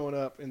he was growing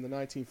up in the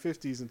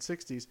 1950s and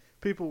 60s,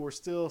 people were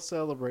still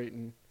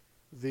celebrating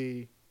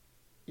the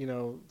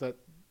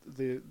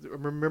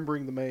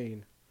remembering the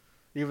Maine,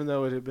 even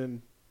though it had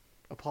been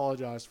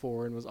apologized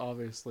for and was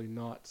obviously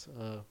not,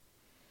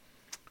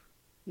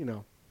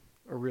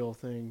 a real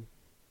thing.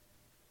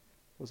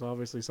 It was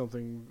obviously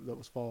something that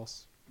was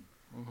false.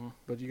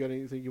 But you got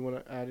anything you want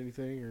to add,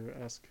 anything or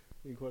ask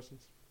any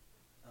questions?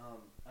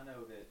 I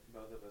know that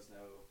both of us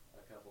know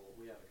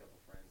we have a couple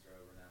friends that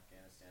are over in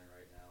Afghanistan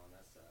right now, and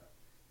that's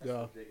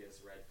the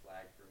biggest red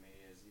flag for me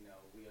is,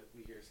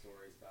 we hear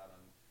stories about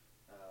them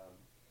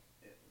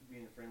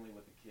being friendly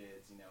with the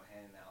kids,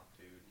 handing out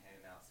food and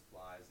handing out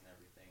supplies and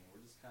everything. We're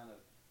just kind of,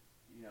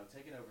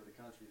 taking over the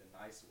country the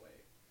nice way.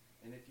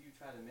 And if you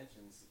try to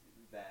mention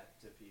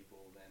that to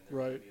people, then they're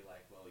going to be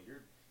like, well,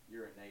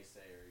 you're a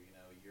naysayer,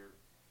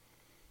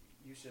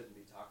 you shouldn't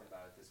be talking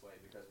about it this way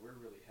because we're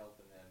really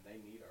helping them. They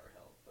need our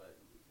help. But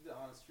the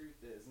honest truth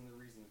is, and the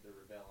reason that they're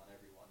rebelling,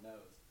 everyone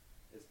knows,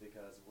 is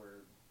because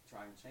we're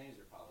trying to change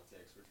their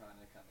politics. We're trying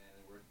to come in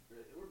and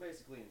we're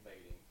basically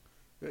invading.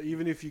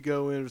 Even if you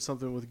go in with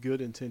something with good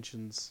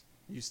intentions,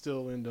 you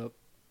still end up.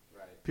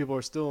 Right. People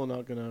are still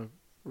not going to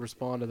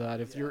respond to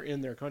that if you're in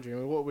their country. I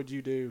mean, what would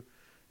you do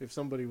if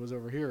somebody was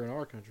over here in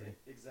our country?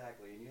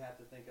 Exactly, and you have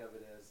to think of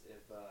it as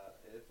if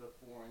a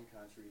foreign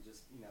country,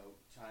 just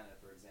China,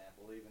 for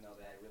example, even though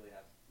they really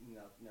have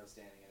no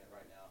standing in it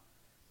right now,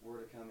 were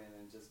to come in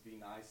and just be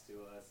nice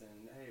to us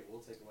and, hey,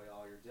 we'll take away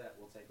all your debt.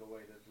 We'll take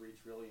away the $3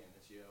 trillion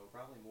that you owe,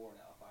 probably more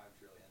now, $5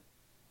 trillion.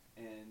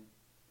 And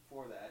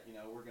for that, you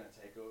know, we're going to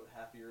take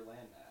half of your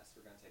land mass.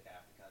 We're going to take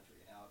half the country.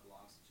 Now it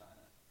belongs to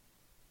China.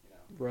 You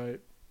know.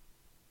 Right.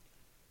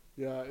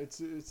 Yeah, it's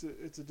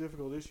a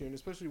difficult issue, and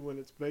especially when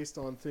it's based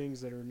on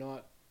things that are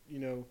not, you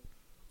know,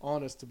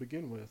 honest to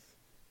begin with,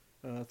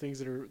 things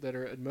that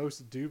are at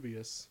most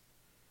dubious,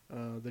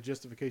 the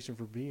justification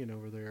for being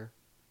over there,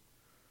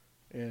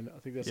 and I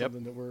think that's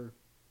something that we're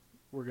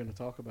going to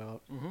talk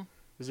about. Mm-hmm.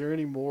 Is there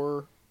any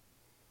more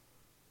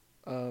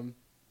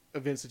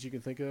events that you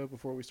can think of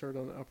before we start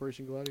on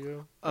Operation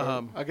Gladio?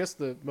 I guess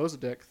the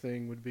Mossadegh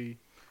thing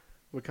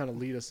would kind of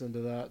lead us into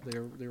that,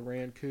 the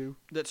Iran coup.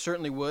 That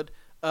certainly would.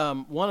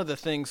 One of the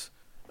things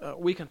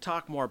we can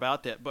talk more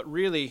about that, but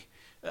really,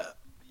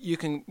 you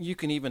can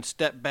even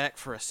step back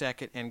for a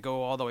second and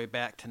go all the way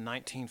back to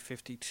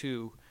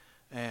 1952,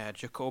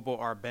 Jacobo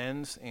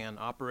Arbenz and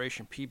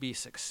Operation PB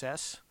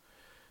Success.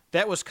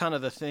 That was kind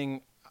of the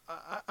thing.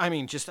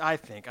 I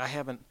think I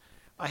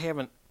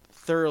haven't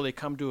thoroughly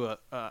come to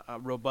a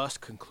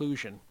robust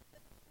conclusion,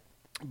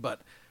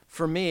 but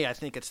for me, I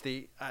think it's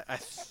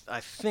I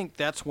think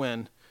that's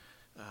when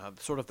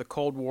sort of the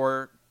Cold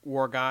War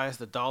guys,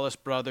 the Dulles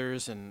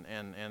brothers, and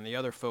the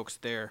other folks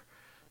there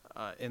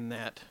in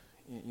that,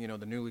 you know,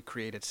 the newly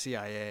created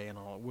CIA and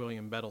all,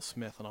 William Bedell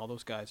Smith and all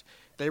those guys,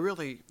 they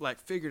really like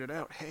figured it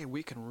out. Hey,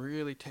 we can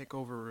really take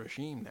over a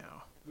regime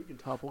now. We can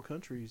topple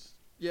countries.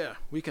 Yeah,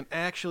 we can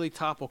actually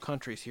topple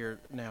countries here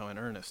now in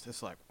earnest.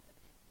 It's like,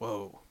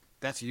 whoa,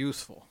 that's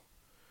useful,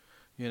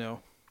 you know.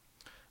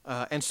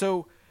 And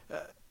so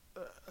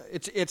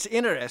it's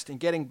interesting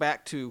getting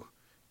back to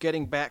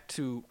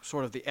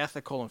sort of the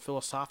ethical and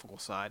philosophical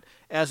side.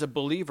 As a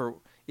believer,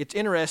 it's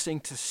interesting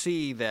to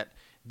see that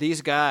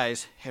these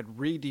guys had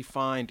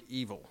redefined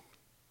evil.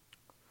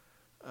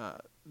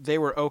 They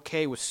were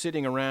okay with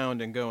sitting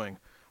around and going,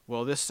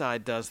 well, this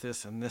side does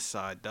this and this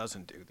side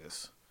doesn't do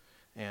this.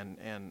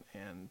 And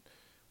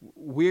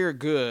we're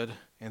good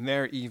and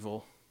they're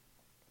evil,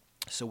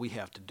 so we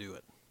have to do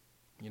it.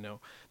 You know,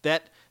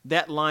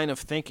 that line of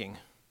thinking,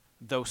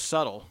 though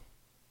subtle,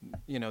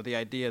 you know, the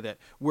idea that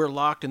we're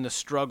locked in the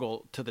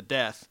struggle to the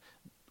death,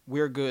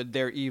 we're good,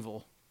 they're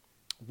evil,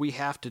 we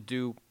have to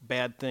do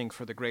bad things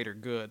for the greater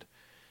good,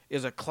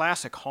 is a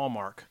classic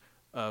hallmark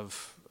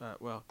of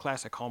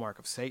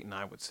Satan,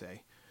 I would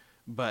say,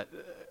 but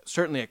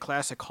certainly a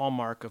classic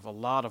hallmark of a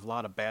lot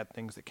of bad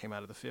things that came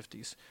out of the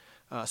 50s.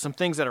 Some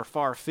things that are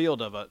far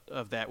afield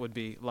of that would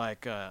be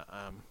like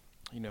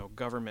you know,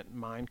 government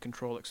mind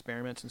control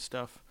experiments and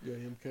stuff. Yeah,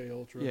 MK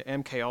Ultra. Yeah,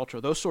 MK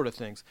Ultra, those sort of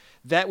things.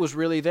 That was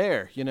really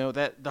there. You know,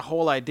 that the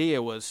whole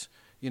idea was,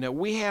 you know,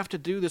 we have to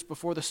do this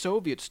before the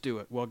Soviets do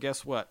it. Well,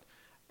 guess what?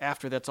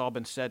 After that's all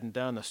been said and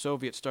done, the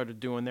Soviets started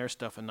doing their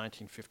stuff in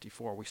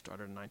 1954. We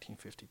started in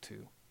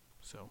 1952.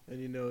 So.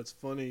 And you know, it's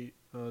funny,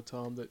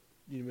 Tom, that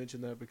you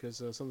mentioned that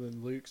because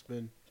something Luke's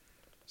been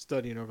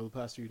studying over the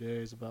past few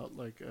days about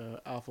like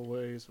alpha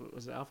waves. What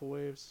was it, alpha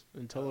waves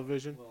in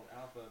television? Well,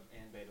 alpha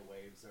and beta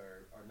waves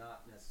are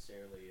not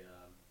necessarily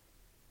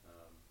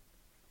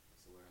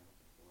what's the word I'm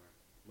looking for?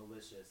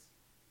 Malicious.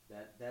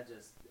 That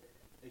just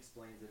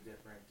explains the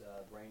different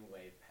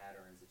brainwave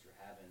patterns that you're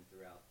having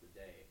throughout the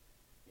day.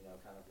 You know,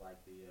 kind of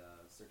like the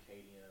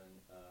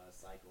circadian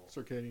cycle.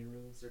 Circadian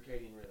rhythm.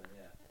 Circadian rhythm,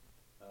 yeah.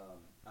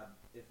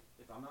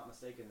 If I'm not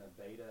mistaken, the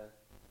beta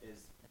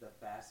is the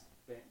fast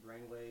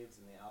brain waves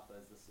and the alpha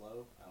is the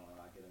slow. I don't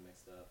know, I get them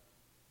mixed up.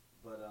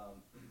 But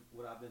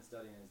what I've been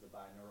studying is the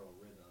binaural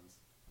rhythms.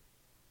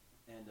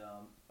 And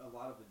a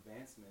lot of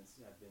advancements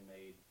have been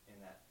made in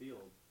that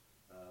field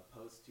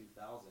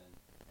post-2000.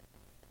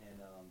 And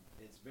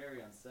it's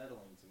very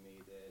unsettling to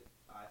me that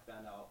I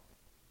found out,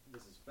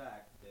 this is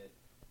fact, that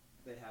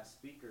they have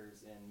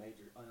speakers in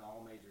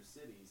all major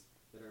cities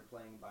that are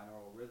playing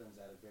binaural rhythms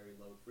at a very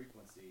low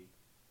frequency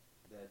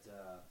that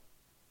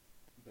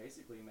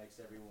basically makes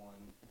everyone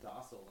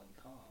docile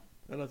and calm.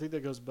 And I think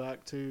that goes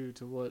back to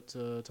what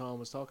Tom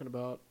was talking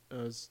about,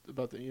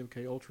 about the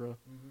EMK Ultra.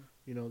 Mm-hmm.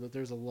 You know, that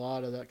there's a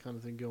lot of that kind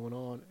of thing going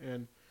on,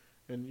 and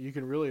you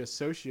can really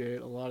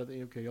associate a lot of the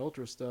EMK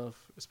Ultra stuff,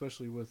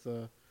 especially with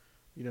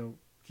you know,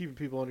 keeping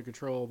people under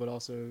control, but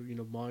also, you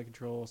know, mind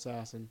control,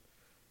 assassin.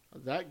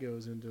 That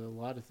goes into a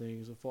lot of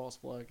things, a false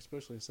flag,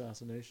 especially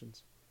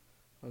assassinations.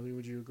 I mean,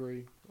 would you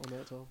agree on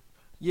that, Tom?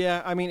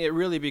 Yeah, I mean, it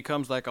really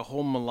becomes like a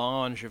whole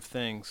melange of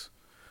things.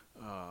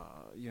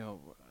 You know,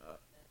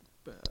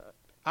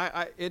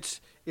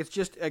 it's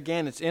just,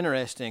 again, it's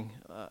interesting.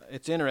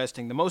 It's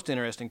interesting. The most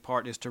interesting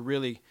part is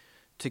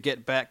to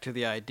get back to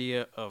the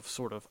idea of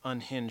sort of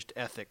unhinged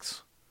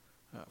ethics.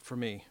 For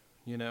me,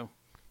 you know,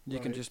 you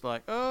can just be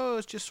like, oh,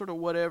 it's just sort of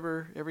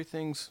whatever.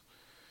 Everything's,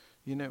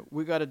 you know,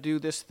 we got to do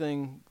this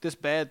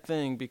bad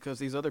thing because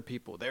these other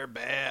people, they're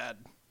bad.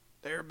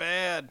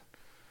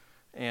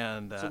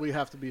 And so we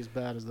have to be as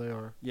bad as they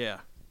are. Yeah,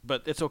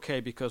 but it's okay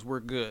because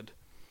we're good.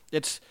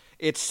 It's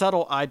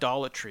subtle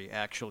idolatry,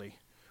 actually.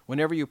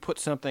 Whenever you put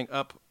something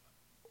up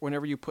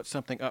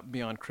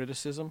beyond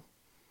criticism,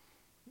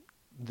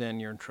 then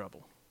you're in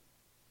trouble.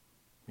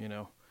 You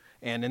know,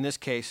 and in this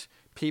case,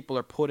 people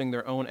are putting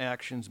their own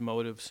actions,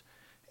 motives,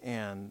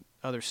 and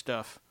other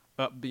stuff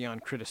up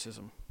beyond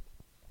criticism.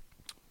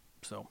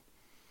 So,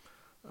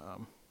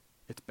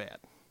 it's bad.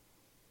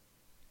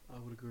 I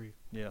would agree.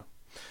 Yeah.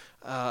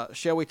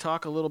 Shall we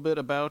talk a little bit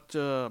about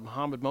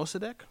Mohammad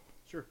Mossadegh?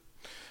 Sure.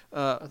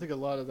 I think a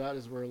lot of that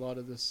is where a lot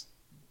of this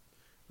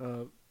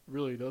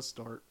really does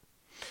start.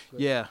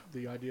 Yeah.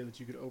 The idea that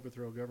you could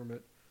overthrow a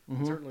government. Mm-hmm.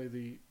 And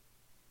certainly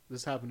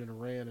this happened in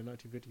Iran in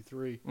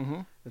 1953.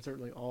 Mm-hmm. And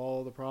certainly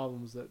all the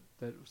problems that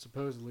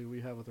supposedly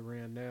we have with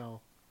Iran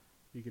now,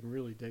 you can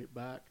really date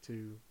back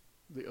to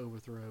the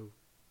overthrow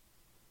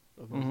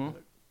of Mossadegh. Mm-hmm.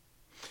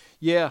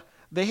 Yeah.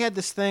 They had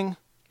this thing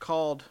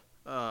called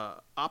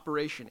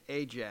Operation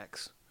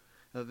Ajax.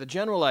 The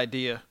general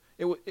idea,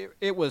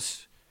 it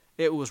was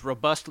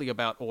robustly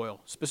about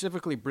oil,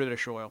 specifically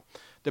British oil.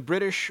 The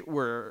British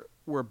were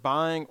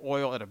buying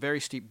oil at a very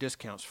steep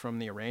discounts from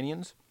the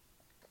Iranians,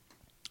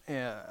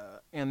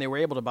 and they were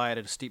able to buy it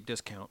at a steep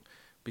discount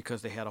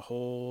because they had a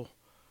whole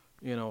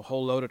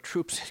load of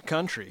troops in the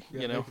country.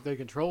 Yeah, they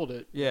controlled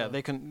it. Yeah,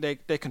 they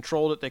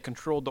controlled it. They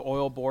controlled the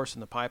oil bores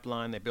and the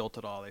pipeline. They built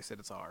it all. They said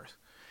it's ours.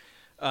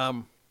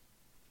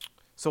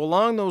 So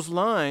along those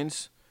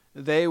lines,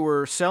 they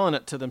were selling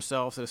it to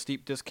themselves at a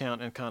steep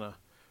discount and kind of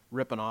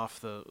ripping off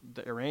the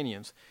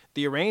Iranians.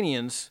 The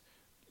Iranians,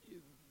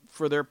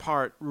 for their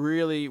part,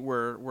 really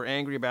were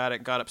angry about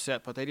it, got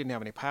upset, but they didn't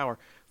have any power.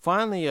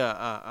 Finally,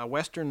 a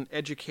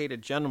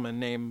Western-educated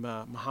gentleman named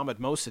Mohammad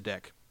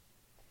Mossadegh,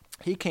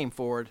 he came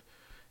forward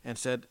and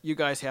said, "You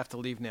guys have to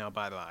leave now.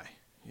 Bye-bye.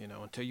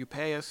 Until you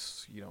pay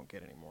us, you don't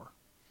get any more."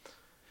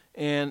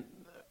 And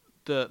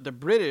the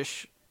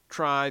British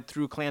tried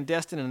through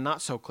clandestine and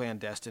not so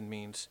clandestine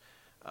means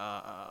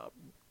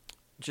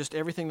just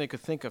everything they could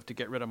think of to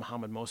get rid of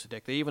Mohammad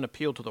Mossadegh. They even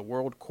appealed to the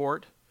World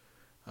Court.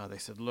 They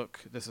said,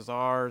 "Look, this is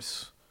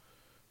ours.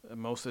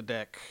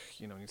 Mossadegh,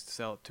 needs to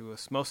sell it to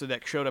us."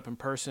 Mossadegh showed up in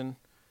person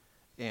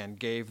and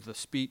gave the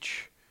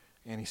speech,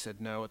 and he said,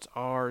 "No, it's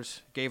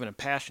ours." Gave an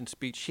impassioned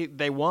speech.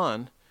 They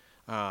won.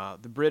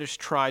 The British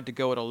tried to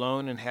go it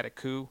alone and had a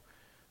coup.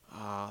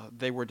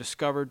 They were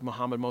discovered.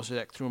 Mohammad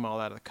Mossadegh threw them all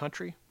out of the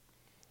country.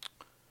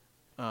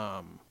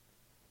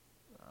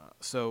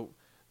 So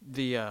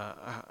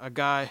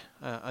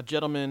a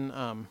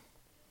gentleman,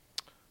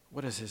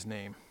 what is his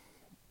name?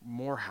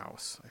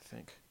 Morehouse, I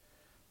think.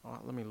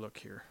 Let me look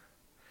here.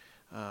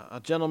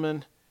 A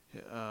gentleman,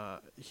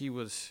 he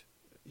was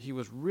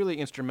really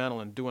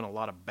instrumental in doing a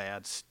lot of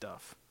bad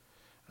stuff.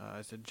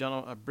 It's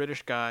a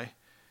British guy.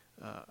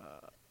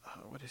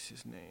 What is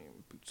his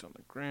name? Boots on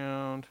the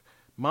ground.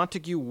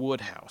 Montague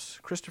Woodhouse,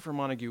 Christopher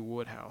Montague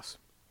Woodhouse.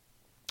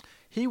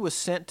 He was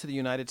sent to the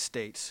United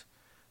States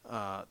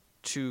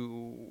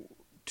to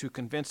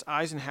convince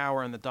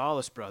Eisenhower and the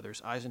Dulles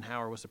brothers.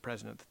 Eisenhower was the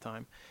president at the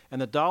time,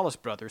 and the Dulles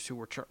brothers, who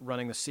were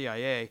running the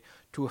CIA,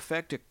 to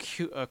effect a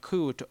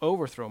coup to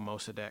overthrow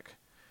Mossadegh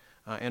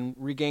and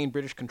regain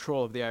British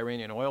control of the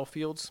Iranian oil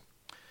fields.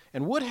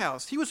 And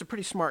Woodhouse, he was a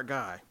pretty smart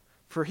guy.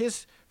 For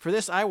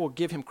this, I will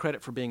give him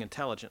credit for being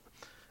intelligent.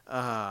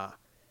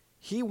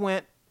 He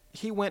went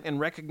and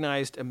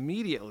recognized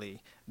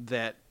immediately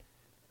that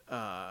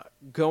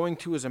going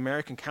to his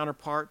American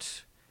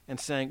counterparts and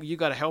saying, "You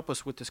got to help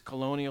us with this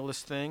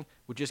colonialist thing,"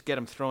 would just get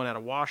him thrown out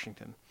of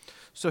Washington.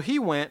 So he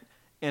went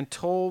and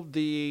told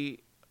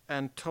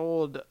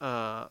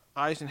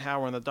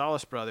Eisenhower and the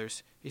Dulles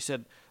brothers. He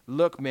said,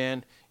 "Look,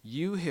 man,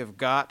 you have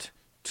got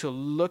to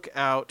look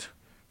out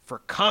for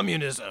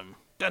communism.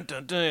 Dun,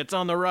 dun, dun, it's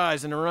on the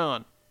rise in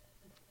Iran."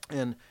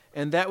 And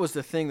that was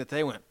the thing that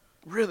they went,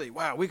 "Really?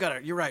 Wow,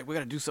 you're right, we got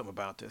to do something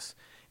about this."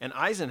 And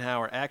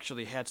Eisenhower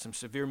actually had some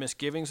severe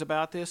misgivings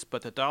about this,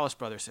 but the Dulles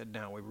brothers said,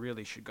 "No, we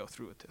really should go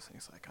through with this." And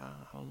he's like,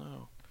 "I don't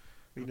know."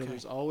 Okay.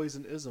 There's always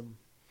an ism.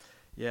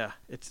 Yeah,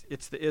 it's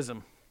the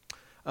ism.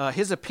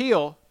 His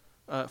appeal,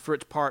 for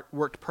its part,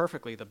 worked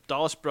perfectly. The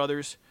Dulles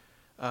brothers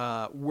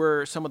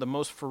were some of the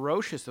most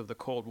ferocious of the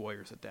Cold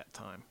Warriors at that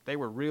time. They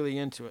were really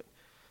into it.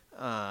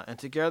 And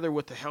together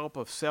with the help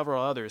of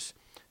several others,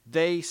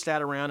 they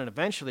sat around and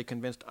eventually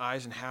convinced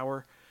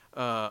Eisenhower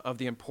of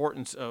the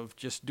importance of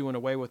just doing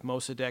away with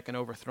Mossadegh and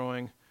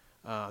overthrowing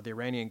the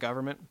Iranian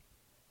government.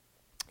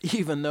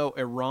 Even though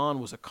Iran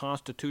was a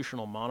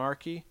constitutional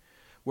monarchy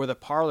where the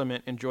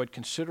parliament enjoyed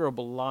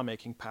considerable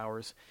lawmaking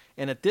powers,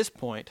 and at this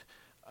point,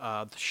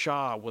 the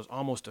Shah was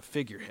almost a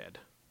figurehead,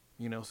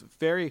 so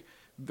very,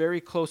 very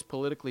close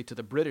politically to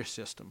the British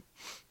system.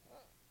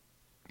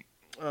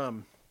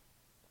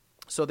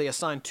 So they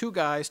assigned two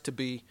guys to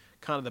be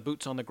kind of the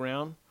boots on the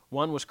ground.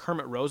 One was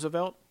Kermit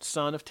Roosevelt,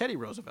 son of Teddy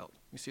Roosevelt.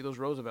 You see those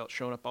Roosevelts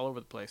showing up all over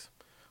the place,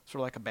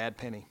 sort of like a bad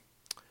penny.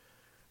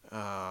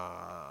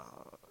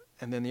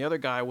 And then the other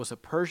guy was a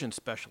Persian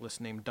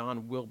specialist named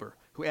Don Wilbur,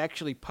 who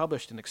actually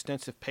published an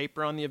extensive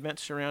paper on the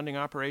events surrounding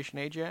Operation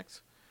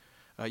Ajax.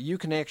 You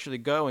can actually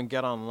go and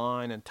get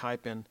online and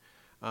type in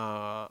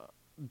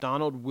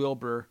Donald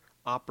Wilbur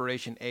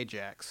Operation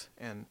Ajax,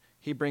 and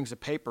he brings a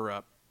paper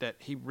up that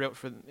he wrote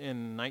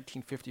in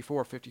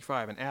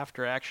 1954-55, an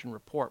after-action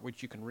report,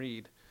 which you can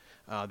read,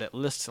 that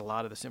lists a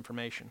lot of this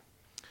information.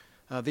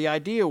 The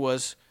idea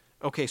was,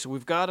 okay, so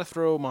we've got to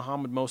throw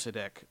Mohammad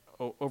Mossadegh,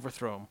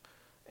 overthrow him,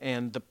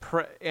 and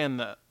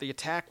the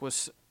attack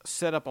was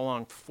set up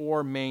along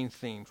four main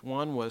themes.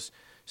 One was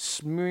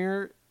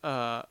smear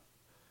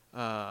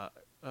Mohammad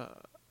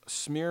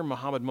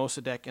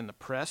Mossadegh in the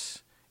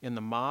press, in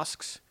the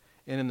mosques,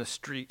 and in the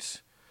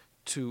streets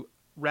to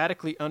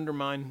radically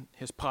undermine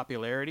his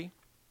popularity.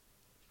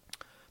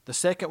 The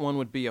second one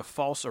would be a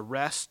false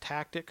arrest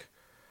tactic,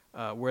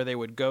 where they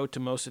would go to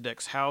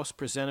Mossadegh's house,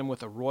 present him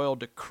with a royal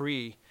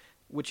decree,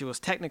 which was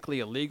technically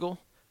illegal,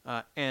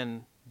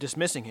 and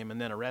dismissing him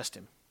and then arrest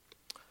him.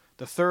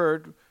 The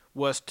third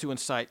was to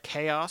incite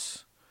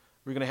chaos.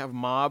 We're going to have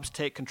mobs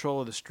take control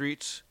of the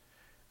streets,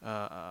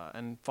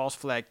 and false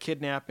flag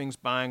kidnappings,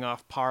 buying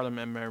off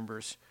parliament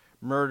members,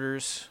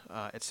 murders,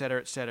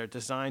 etc.,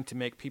 designed to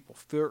make people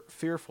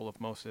fearful of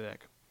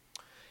Mossadegh.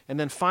 And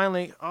then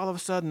finally, all of a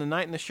sudden, the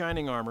knight in the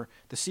shining armor,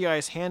 the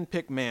CIA's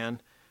hand-picked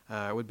man,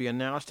 would be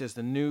announced as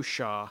the new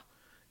Shah,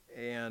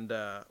 and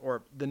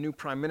or the new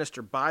prime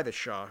minister by the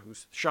Shah,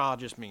 whose Shah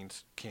just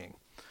means king,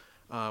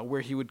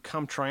 where he would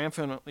come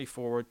triumphantly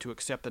forward to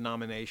accept the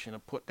nomination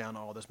and put down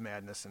all this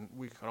madness, and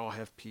we could all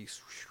have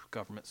peace.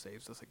 Government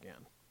saves us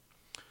again.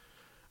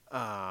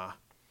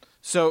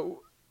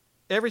 So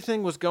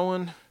everything was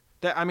going.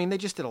 They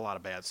just did a lot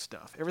of bad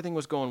stuff. Everything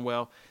was going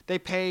well. They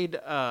paid.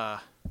 Their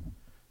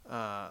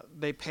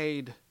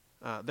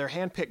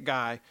hand-picked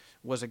guy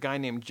was a guy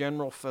named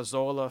General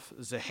Fazollah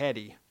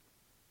Zahedi.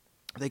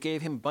 They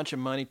gave him a bunch of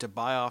money to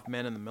buy off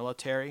men in the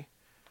military.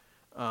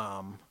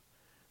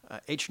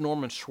 H.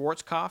 Norman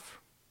Schwarzkopf,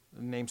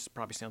 the name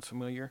probably sounds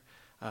familiar.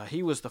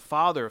 He was the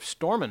father of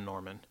Stormin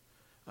Norman.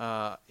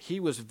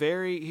 He was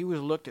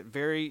looked at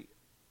very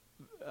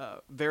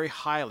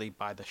highly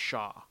by the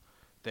Shah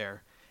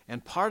there.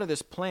 And part of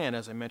this plan,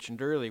 as I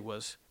mentioned earlier,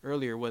 was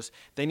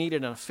they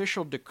needed an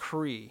official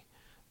decree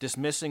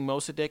dismissing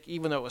Mossadegh,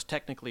 even though it was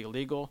technically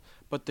illegal.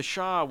 But the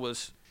Shah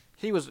was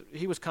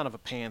kind of a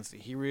pansy.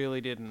 He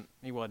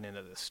wasn't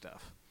into this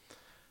stuff.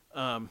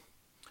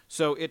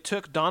 So it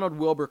took Donald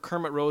Wilbur,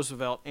 Kermit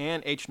Roosevelt,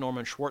 and H.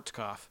 Norman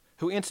Schwarzkopf,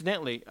 who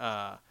incidentally,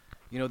 that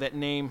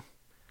name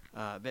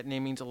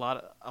means a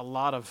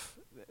lot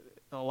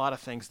of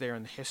things there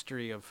in the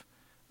history of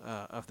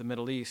the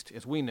Middle East,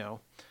 as we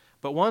know.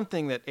 But one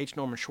thing that H.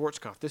 Norman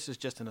Schwarzkopf, this is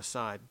just an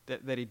aside,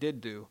 that he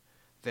did do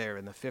there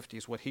in the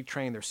 50s, he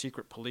trained their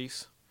secret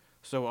police.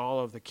 So all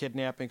of the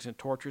kidnappings and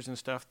torturing and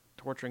stuff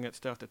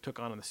that took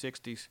on in the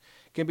 60s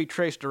can be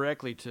traced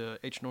directly to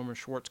H. Norman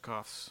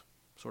Schwarzkopf's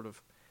sort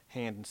of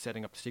hand in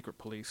setting up the secret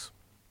police.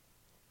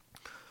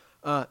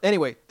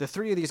 Anyway, the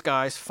three of these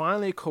guys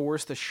finally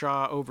coerced the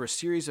Shah over a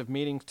series of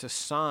meetings to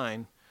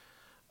sign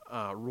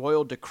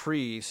royal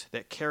decrees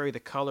that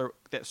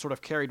sort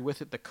of carried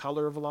with it the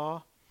color of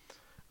law,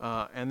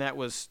 and that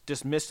was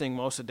dismissing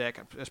Mossadegh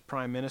as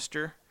prime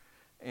minister,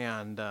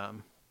 and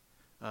the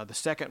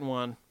second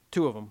one,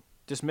 two of them,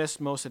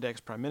 dismissed Mossadegh as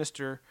prime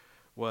minister.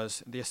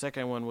 The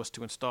second one was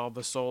to install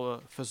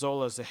Fazollah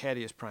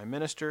Zahedi as prime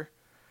minister.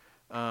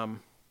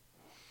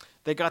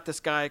 They got this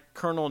guy,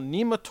 Colonel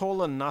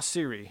Nematollah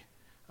Nasiri.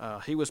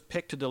 He was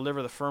picked to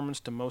deliver the firmans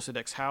to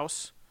Mossadegh's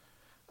house.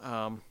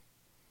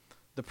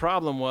 The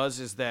problem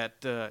is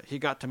that he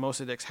got to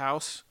Mossadegh's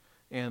house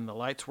and the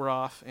lights were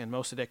off, and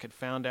Mossadegh had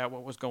found out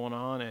what was going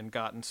on and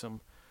gotten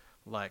some,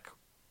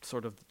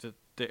 sort of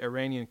the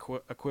Iranian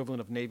equivalent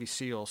of Navy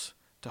SEALs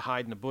to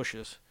hide in the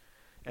bushes.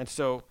 And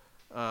so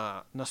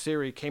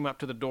Nasiri came up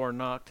to the door,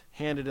 knocked,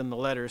 handed him the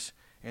letters,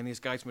 and these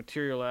guys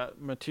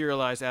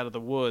materialize out of the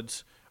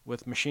woods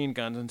with machine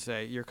guns and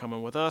say, "You're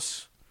coming with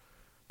us."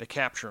 They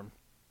capture him.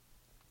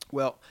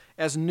 Well,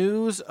 as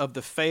news of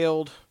the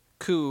failed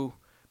coup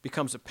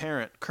becomes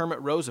apparent, Kermit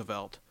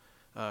Roosevelt,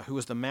 who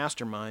was the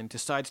mastermind,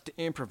 decides to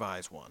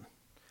improvise one.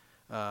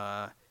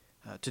 To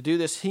do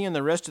this, he and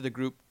the rest of the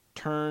group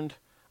turned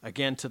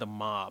again to the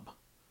mob.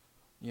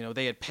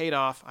 They had paid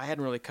off, I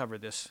hadn't really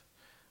covered this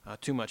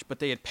too much, but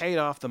they had paid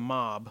off the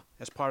mob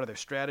as part of their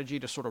strategy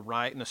to sort of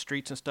riot in the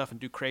streets and stuff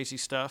and do crazy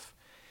stuff.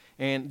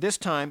 And this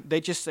time,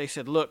 they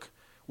said, "Look,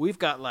 we've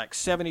got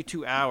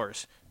 72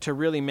 hours to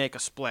really make a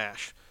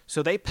splash."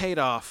 So they paid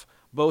off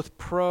both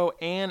pro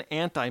and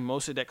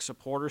anti-Mossadegh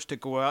supporters to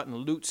go out and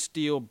loot,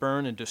 steal,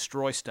 burn, and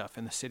destroy stuff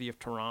in the city of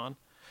Tehran.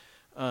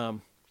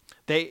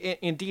 They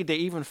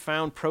even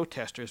found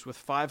protesters with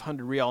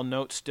 500 rial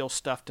notes still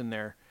stuffed in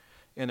their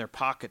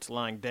pockets,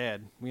 lying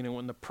dead.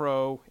 When the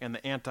pro and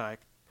the anti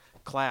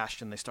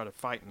clashed and they started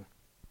fighting.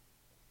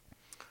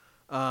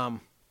 The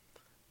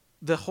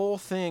whole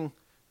thing.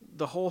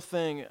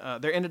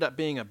 There ended up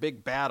being a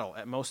big battle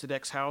at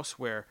Mossadegh's house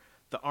where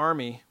the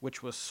army,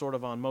 which was sort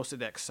of on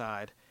Mossadegh's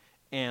side,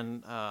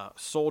 and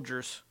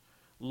soldiers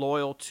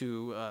loyal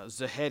to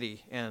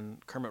Zahedi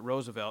and Kermit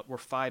Roosevelt were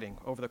fighting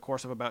over the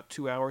course of about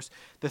 2 hours.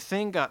 The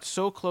thing got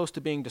so close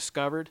to being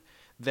discovered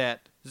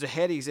that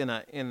Zahedi's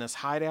in this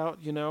hideout,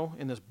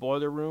 in this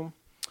boiler room,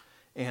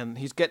 and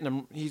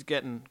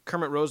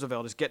Kermit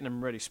Roosevelt is getting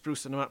them ready,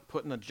 sprucing them up,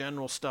 putting the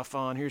general stuff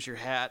on. Here's your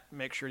hat.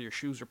 Make sure your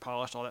shoes are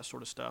polished, all that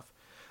sort of stuff.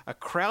 A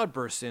crowd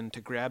bursts in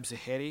to grab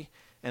Zahedi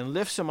and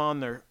lifts him on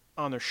their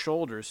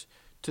shoulders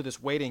to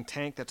this waiting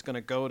tank that's going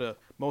to go to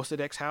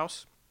Mossadegh's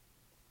house.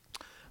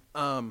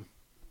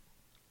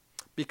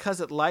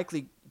 Because it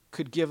likely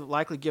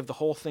give the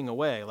whole thing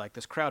away. Like,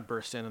 this crowd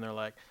bursts in and they're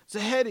like,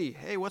 Zahedi,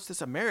 hey, what's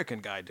this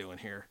American guy doing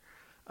here?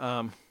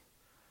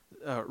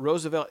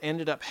 Roosevelt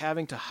ended up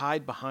having to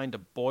hide behind a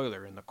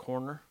boiler in the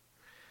corner,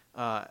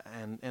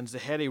 and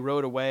Zahedi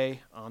rode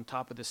away on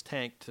top of this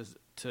tank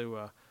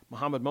to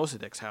Mohammad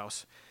Mossadegh's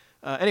house.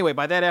 Anyway,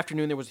 by that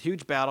afternoon, there was a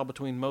huge battle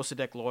between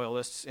Mossadegh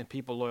loyalists and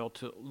people loyal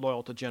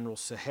to General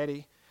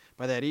Zahedi.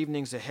 By that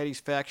evening, Zahedi's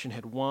faction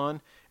had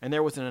won, and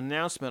there was an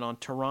announcement on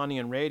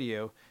Tehranian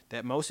radio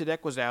that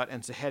Mossadegh was out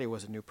and Zahedi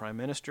was a new prime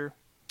minister.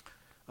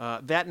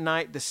 That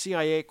night, the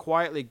CIA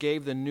quietly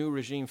gave the new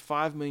regime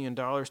 $5 million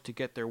to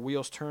get their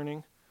wheels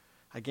turning,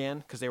 again,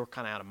 because they were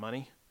kind of out of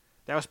money.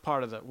 That was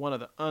part of the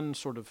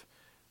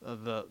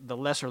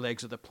lesser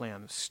legs of the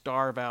plan,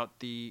 starve out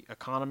the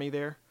economy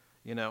there.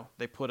 You know,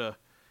 they put a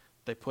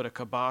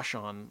kibosh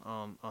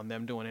on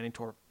them doing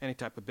any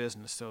type of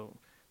business, so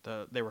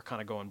they were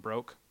kind of going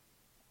broke.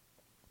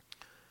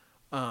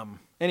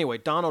 Anyway,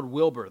 Donald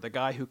Wilbur, the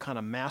guy who kind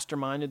of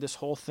masterminded this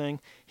whole thing,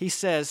 he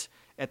says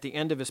at the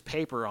end of his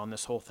paper on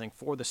this whole thing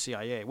for the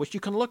CIA, which you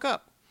can look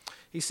up,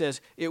 he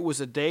says, "It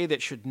was a day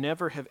that should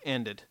never have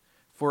ended,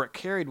 for it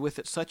carried with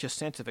it such a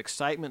sense of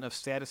excitement, of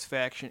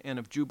satisfaction, and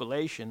of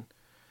jubilation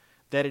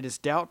that it is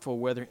doubtful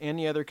whether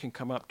any other can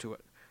come up to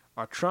it.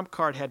 Our trump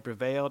card had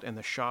prevailed, and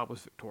the Shah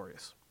was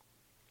victorious."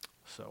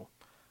 So,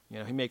 you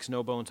know, he makes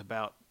no bones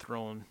about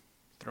throwing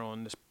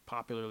this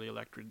popularly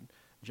elected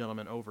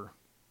gentleman over,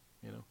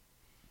 you know.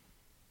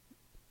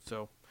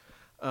 So,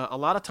 a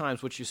lot of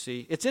times what you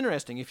see, it's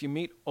interesting, if you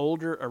meet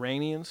older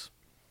Iranians,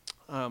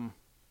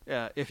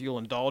 if you'll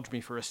indulge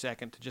me for a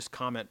second to just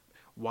comment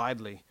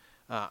widely,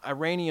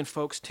 Iranian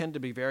folks tend to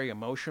be very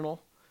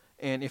emotional,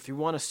 and if you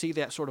want to see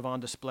that sort of on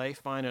display,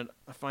 find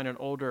an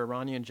older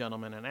Iranian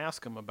gentleman and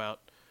ask him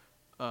about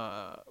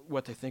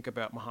what they think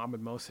about Mohammad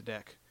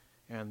Mossadegh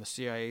and the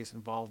CIA's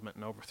involvement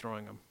in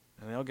overthrowing him,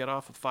 and they'll get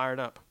awful fired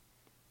up.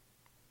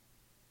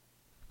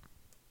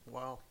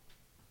 Wow.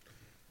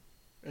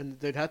 And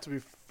they'd have to be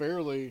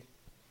fairly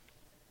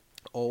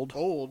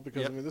old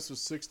because, yep. I mean, this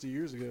was 60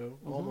 years ago,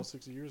 almost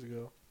 60 years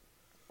ago.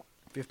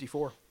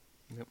 54.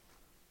 Yep.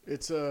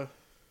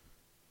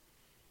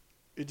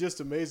 It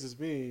just amazes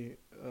me,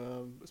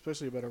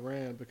 especially about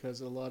Iran,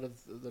 because a lot of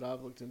that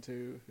I've looked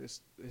into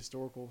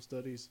historical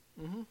studies,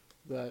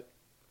 that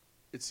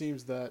it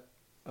seems that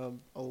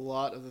a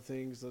lot of the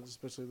things, that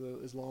especially the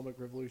Islamic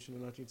Revolution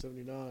in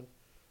 1979,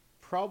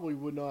 probably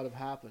would not have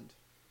happened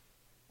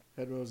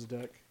had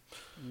Mossadegh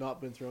not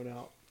been thrown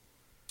out.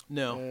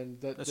 No, and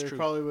that's there true.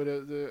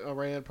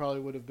 Iran probably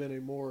would have been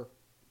a more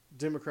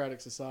democratic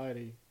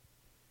society.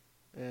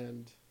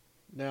 And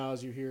now,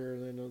 as you hear,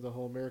 the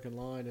whole American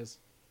line is,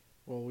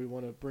 well, we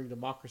want to bring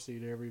democracy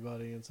to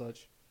everybody and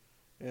such.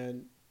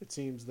 And it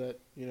seems that,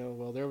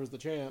 there was the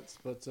chance,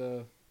 but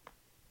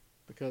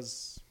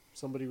because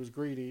somebody was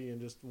greedy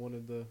and just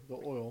wanted the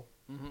oil,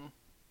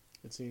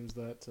 it seems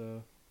that,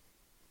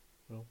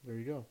 there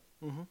you go.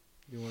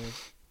 You want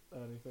to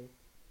add anything?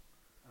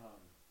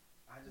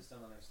 I just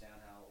don't understand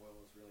how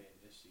oil is really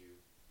an issue,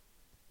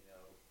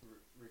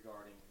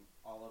 regarding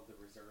all of the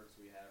reserves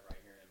we have right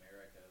here in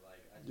America.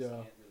 Like, I just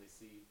can't really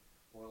see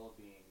oil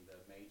being the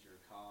major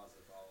cause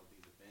of all of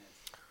these events.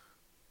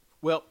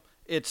 Well,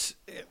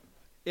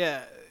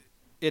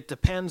 it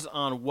depends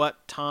on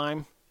what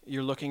time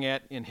you're looking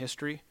at in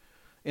history.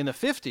 In the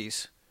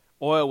 50s,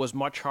 oil was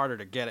much harder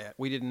to get at.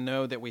 We didn't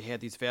know that we had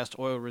these vast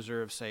oil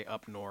reserves, say,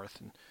 up north,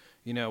 and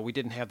we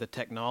didn't have the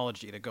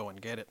technology to go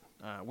and get it.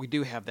 We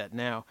do have that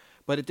now,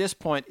 but at this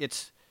point,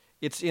 it's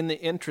in the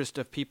interest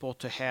of people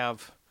to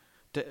have,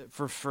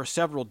 for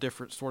several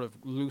different sort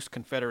of loose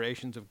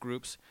confederations of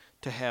groups,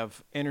 to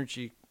have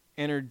energy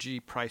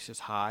prices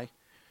high,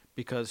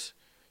 because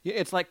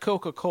it's like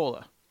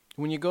Coca-Cola.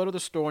 When you go to the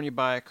store and you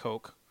buy a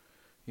Coke,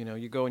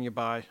 you go and you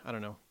buy, I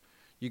don't know,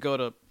 you go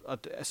to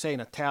say an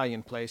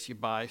Italian place, you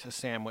buy a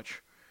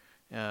sandwich,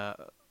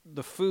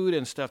 the food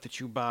and stuff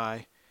that you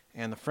buy,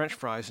 and the French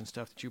fries and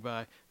stuff that you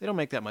buy, they don't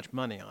make that much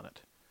money on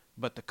it.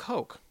 But the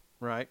Coke,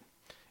 right?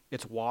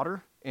 It's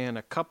water and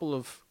a couple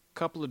of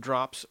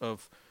drops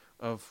of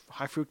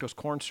high fructose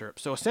corn syrup.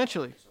 So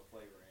essentially,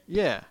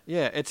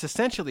 it's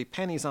essentially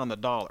pennies on the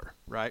dollar,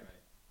 right?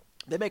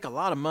 They make a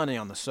lot of money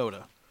on the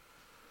soda,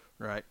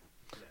 right?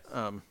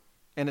 Yes.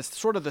 And it's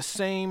sort of the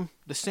same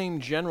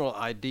general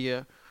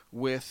idea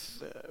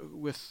with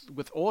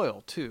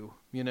oil too.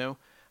 There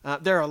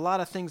are a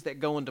lot of things that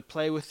go into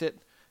play with it.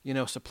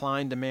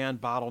 Supply and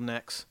demand,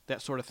 bottlenecks,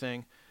 that sort of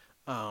thing.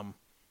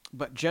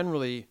 But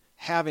generally,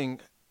 having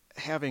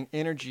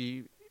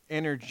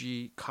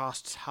energy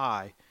costs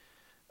high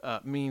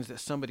means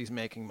that somebody's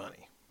making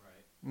money.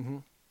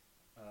 Right.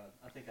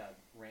 I think I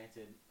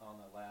ranted on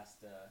the last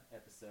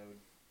episode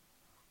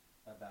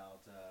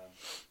about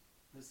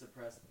the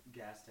suppressed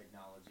gas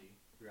technology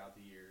throughout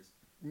the years.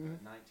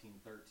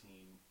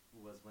 1913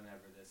 was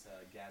whenever this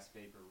gas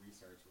vapor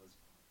research was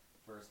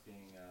first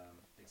being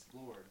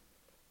explored.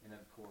 And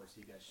of course,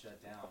 he got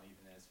shut down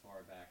even as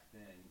far back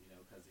then,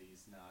 because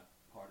he's not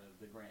part of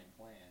the grand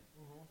plan.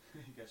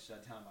 He got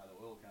shut down by the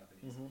oil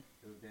companies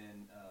who have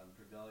been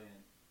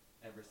prevalent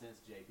ever since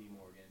J.P.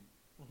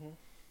 Morgan.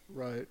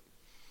 Right.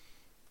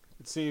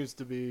 It seems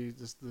to be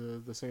just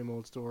the same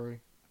old story.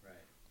 Right.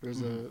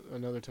 There's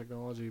another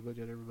technology, but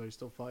yet everybody's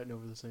still fighting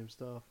over the same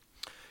stuff.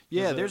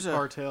 Yeah, there's a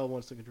cartel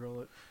wants to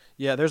control it.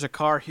 Yeah, there's a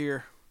car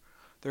here.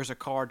 There's a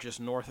car just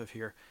north of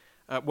here.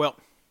 Well,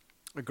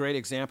 a great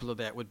example of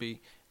that would be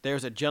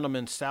there's a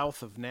gentleman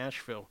south of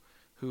Nashville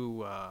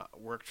who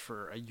worked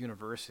for a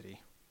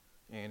university.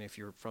 And if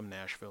you're from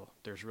Nashville,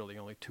 there's really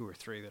only 2 or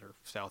 3 that are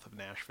south of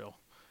Nashville.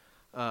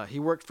 He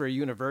worked for a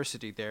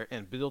university there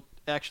and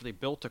actually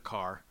built a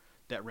car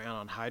that ran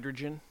on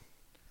hydrogen.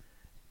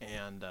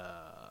 And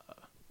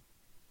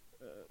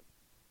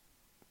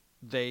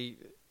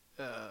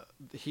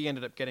he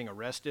ended up getting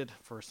arrested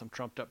for some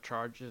trumped-up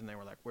charges, and they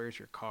were like, "Where's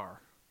your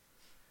car?"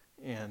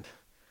 And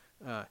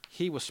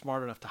he was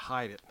smart enough to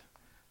hide it.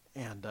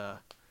 And I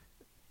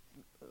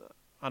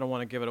don't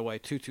want to give it away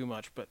too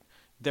much, but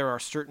there are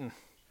certain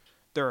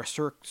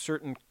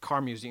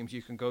car museums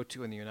you can go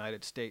to in the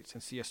United States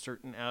and see a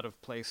certain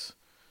out-of-place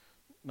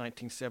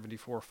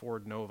 1974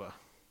 Ford Nova.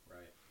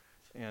 Right.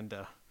 And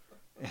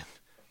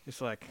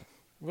it's like,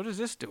 what is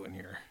this doing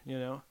here?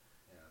 Yeah,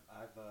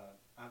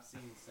 I've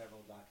seen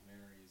several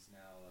documentaries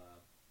now.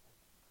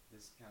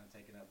 This kind of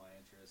taken up my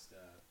interest.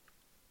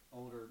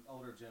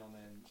 Older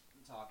gentlemen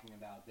talking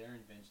about their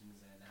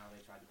inventions and how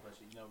they tried to push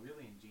it.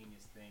 Really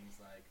ingenious things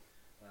like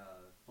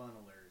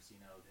funnelers.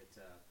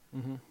 That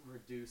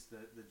reduce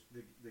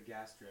the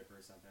gas drip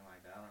or something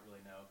like that. I don't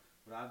really know.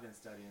 What I've been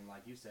studying,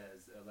 like you said,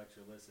 is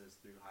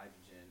electrolysis through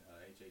hydrogen,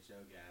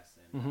 HHO gas,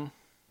 and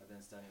I've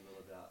been studying a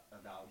little bit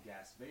about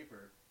gas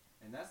vapor.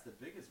 And that's the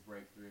biggest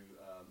breakthrough.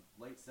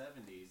 Late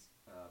 70s,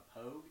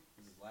 Pogue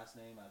is his last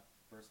name.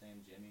 First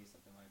name Jimmy,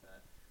 something like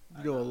that.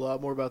 You know a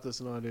lot more about this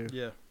than I do.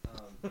 Yeah.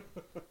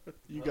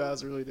 You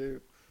guys really do.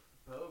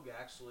 Pogue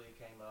actually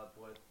came up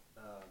with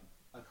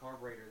a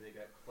carburetor that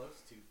got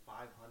close to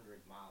 500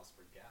 miles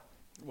per gallon.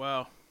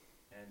 Wow.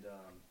 And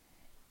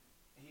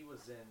he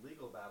was in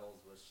legal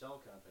battles with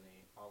Shell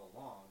Company all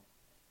along.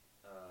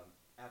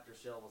 After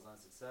Shell was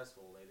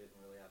unsuccessful, they didn't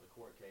really have a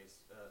court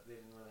case. They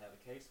didn't really have a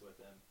case with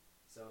him.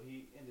 So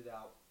he ended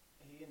up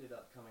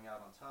coming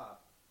out on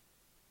top,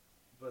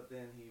 but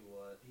then he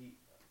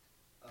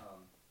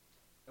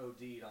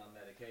OD'd on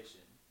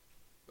medication.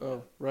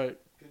 Oh, right.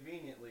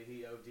 Conveniently,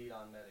 he OD'd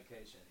on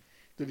medication.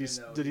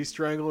 Did he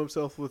strangle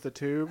himself with a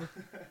tube?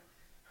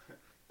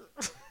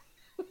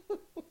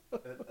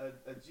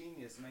 a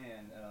genius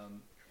man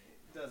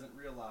doesn't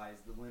realize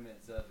the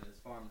limits of his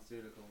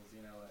pharmaceuticals.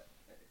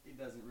 He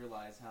doesn't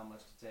realize how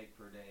much to take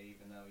per day,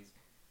 even though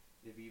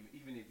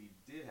even if he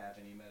did have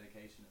any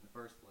medication in the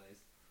first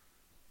place.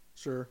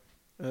 Sure.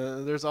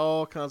 There's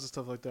all kinds of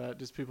stuff like that,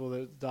 just people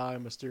that die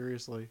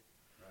mysteriously.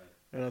 Right.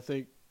 And I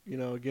think,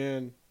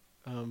 again,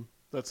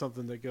 that's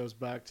something that goes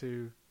back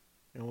to,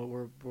 what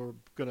we're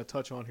going to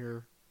touch on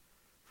here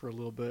for a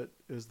little bit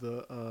is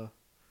the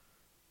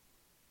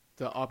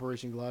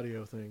Operation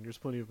Gladio thing. There's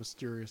plenty of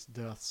mysterious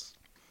deaths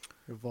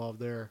involved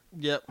there.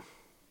 Yep.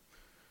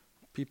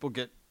 People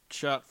get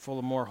shot full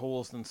of more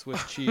holes than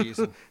Swiss cheese.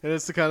 And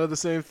it's kind of the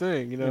same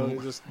thing,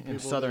 just in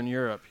Southern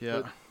Europe,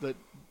 yeah.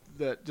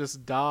 That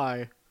just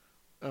die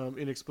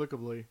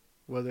inexplicably,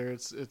 whether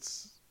it's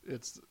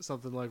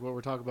something like what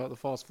we're talking about, the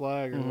false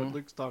flag, or what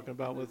Luke's talking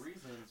about with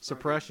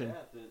suppression.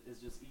 Death is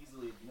just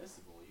easily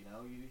admissible.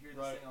 You hear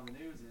this thing on the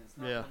news, and it's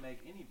not going to make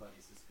anybody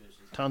suspicious.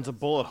 Tons of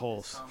bullet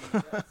holes.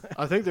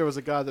 I think there was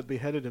a guy that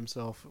beheaded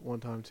himself at one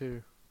time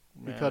too.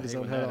 He cut his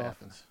own head off.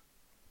 Happens.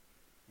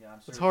 Yeah, I'm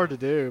sure it's hard to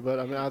do, but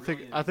I think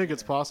it's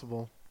inventor.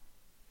 possible.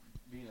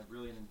 Being a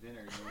brilliant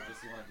inventor, you would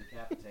just want to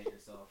decapitate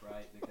yourself,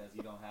 right? Because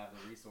you don't have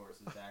the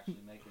resources to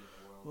actually make it in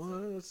the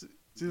world. Well, it's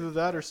either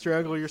that or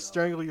strangle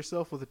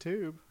yourself with a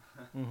tube.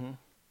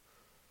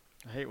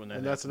 I hate when that.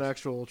 And that's an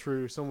actual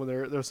true.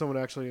 There was someone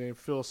actually named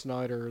Phil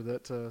Snyder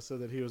that said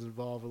that he was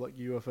involved with like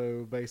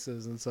UFO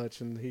bases and such,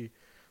 and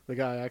the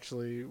guy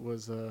actually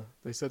was.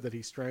 They said that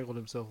he strangled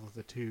himself with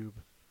a tube.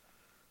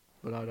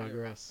 But I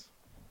digress.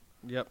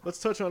 Yep. Let's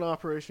touch on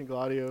Operation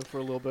Gladio for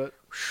a little bit.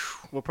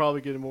 We'll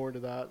probably get more into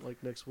that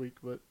like next week,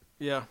 but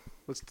yeah,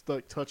 let's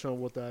touch on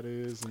what that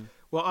is.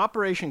 Well,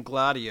 Operation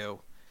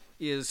Gladio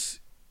was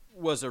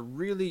a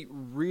really,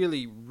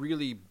 really,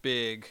 really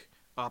big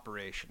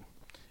operation.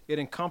 It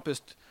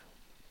encompassed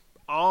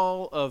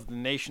all of the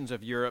nations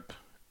of Europe,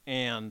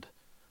 and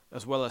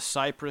as well as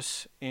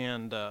Cyprus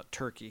and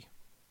Turkey.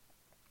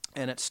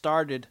 And it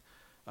started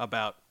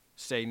about,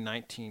 say,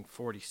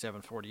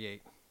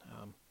 1947-48.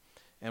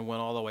 And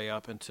went all the way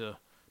up into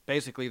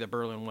basically the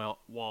Berlin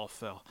Wall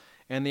fell.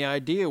 And the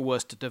idea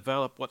was to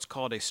develop what's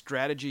called a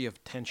strategy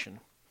of tension.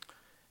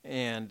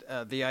 And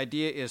the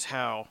idea is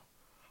how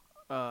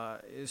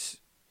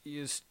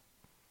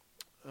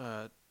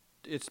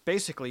it's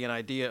basically an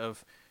idea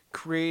of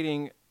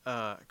creating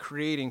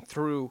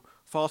through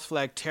false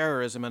flag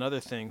terrorism and other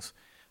things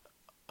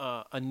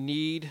a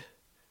need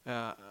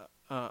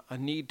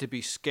to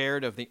be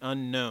scared of the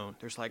unknown.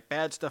 There's like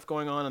bad stuff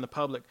going on in the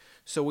public,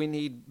 so we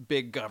need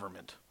big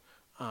government.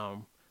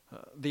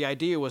 The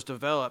idea was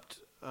developed.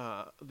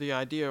 By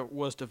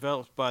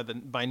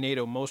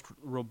NATO most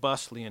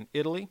robustly in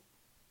Italy.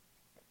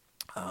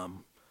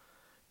 And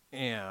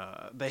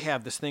they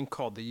have this thing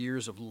called the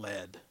Years of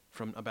Lead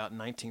from about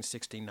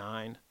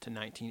 1969 to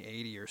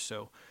 1980 or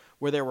so,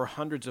 where there were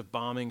hundreds of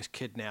bombings,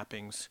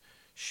 kidnappings,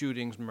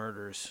 shootings,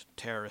 murders,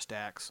 terrorist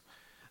acts,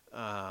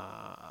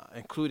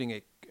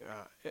 including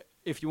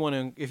if you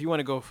want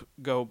to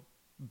go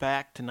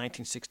back to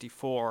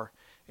 1964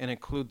 and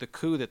include the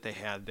coup that they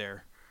had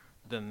there,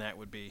 then that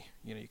would be,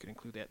 you could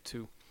include that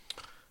too.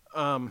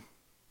 The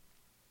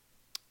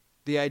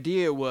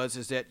idea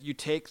is that you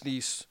take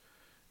these.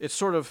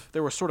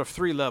 There were sort of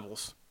three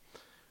levels.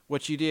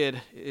 What you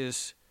did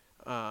is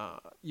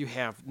you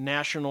have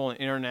national and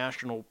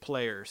international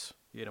players,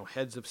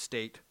 heads of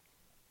state,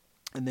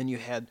 and then you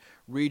had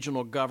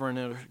regional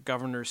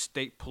governors,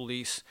 state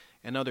police,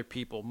 and other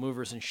people,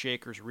 movers and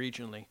shakers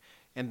regionally,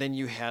 and then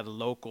you had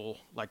local,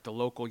 like the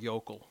local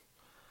yokel.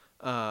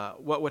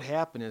 What would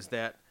happen is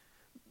that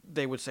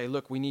they would say,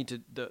 look, we need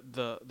to,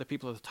 the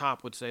people at the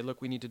top would say,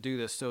 look, we need to do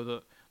this.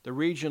 So the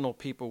regional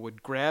people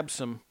would grab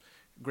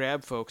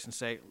folks and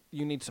say,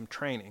 you need some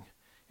training,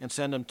 and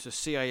send them to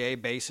CIA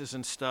bases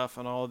and stuff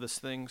and all of these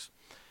things,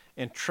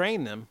 and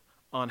train them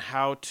on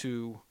how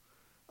to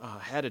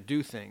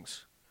do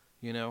things,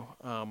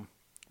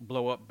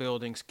 blow up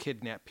buildings,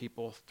 kidnap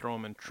people, throw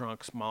them in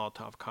trunks,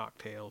 Molotov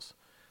cocktails,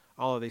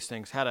 all of these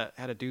things, how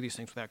to do these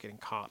things without getting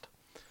caught.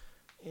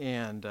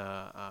 And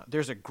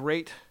there's a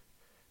great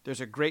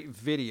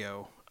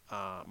video.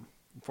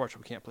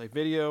 Unfortunately, we can't play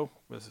video.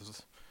 This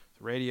is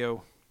the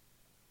radio.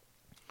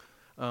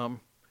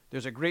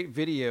 There's a great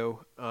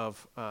video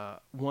of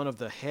one of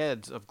the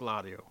heads of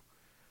Gladio.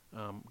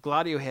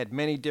 Gladio had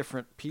many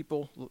different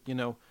people,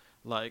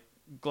 like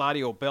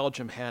Gladio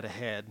Belgium had a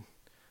head,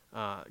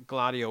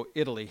 Gladio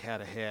Italy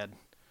had a head,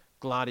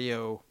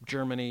 Gladio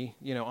Germany,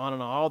 on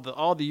and on.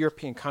 All the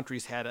European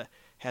countries had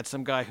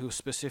some guy whose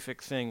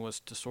specific thing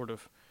was to sort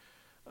of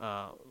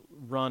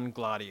run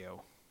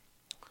Gladio.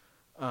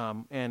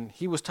 And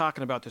he was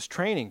talking about this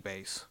training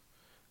base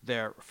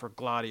there for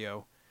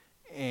Gladio,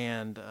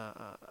 and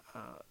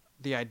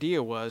the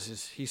idea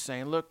is he's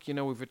saying, look,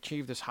 we've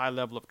achieved this high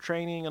level of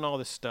training and all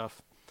this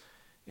stuff,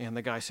 and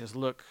the guy says,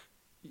 look,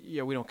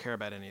 we don't care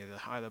about any of the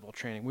high level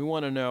training. We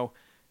want to know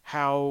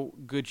how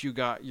good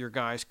your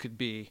guys could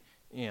be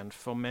in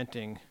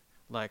fomenting,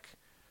 like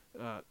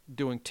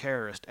doing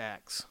terrorist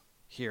acts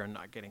here and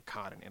not getting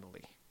caught in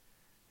Italy.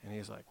 And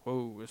he's like,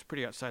 whoa, it's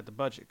pretty outside the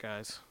budget,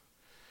 guys.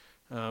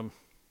 But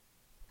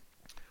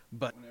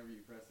whenever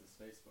you press the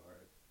space bar,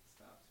 it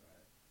stops,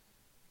 right?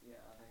 Yeah,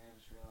 I think I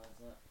just realized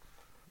that.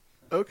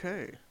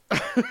 Okay.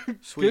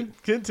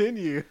 Sweet.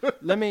 Continue.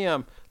 Let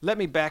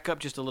me back up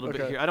just a little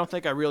bit Okay. here. I don't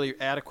think I really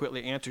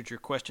adequately answered your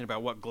question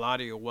about what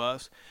Gladio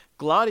was.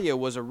 Gladio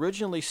was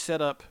originally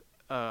thought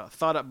up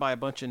by a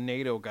bunch of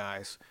NATO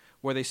guys,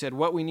 where they said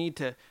what we need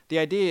to. The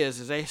idea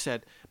is they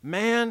said,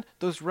 man,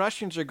 those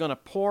Russians are going to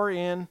pour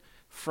in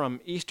from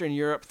Eastern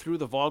Europe through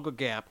the Volga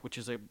Gap, which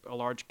is a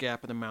large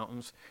gap in the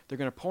mountains. They're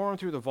going to pour in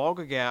through the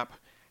Volga Gap,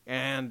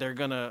 and they're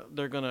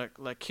gonna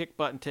like kick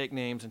butt and take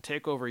names and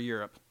take over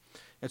Europe.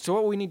 And so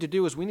what we need to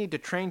do is we need to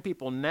train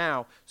people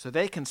now so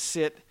they can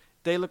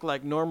they look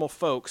like normal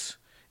folks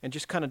and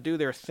just kind of do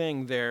their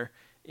thing there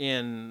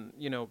in,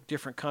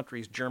 different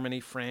countries, Germany,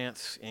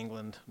 France,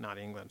 England, not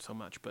England so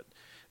much, but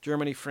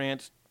Germany,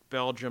 France,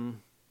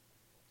 Belgium,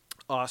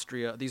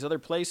 Austria, these other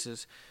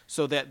places,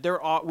 so that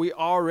we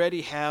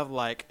already have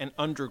like an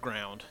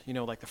underground,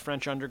 like the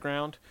French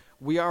underground.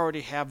 We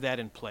already have that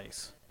in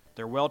place.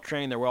 They're well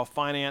trained, they're well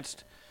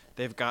financed,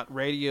 they've got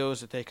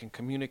radios that they can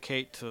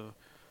communicate to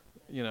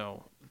the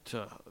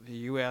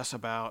U.S.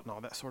 about and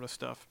all that sort of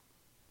stuff.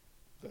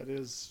 That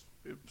is,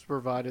 it's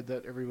provided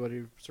that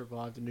everybody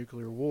survived the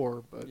nuclear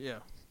war, but Yeah.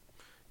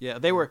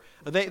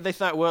 They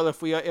thought, well,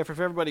 if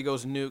everybody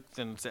goes nuke,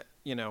 then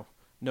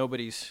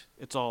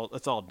it's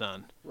all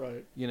done.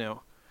 right.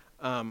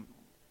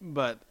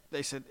 But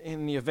they said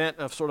in the event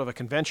of sort of a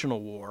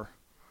conventional war,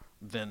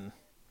 then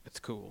it's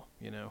cool.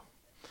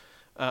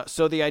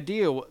 So the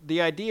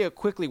idea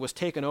quickly was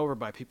taken over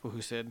by people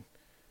who said,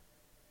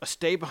 a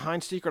stay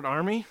behind secret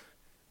army?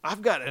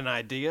 I've got an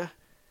idea.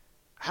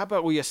 How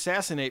about we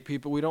assassinate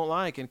people we don't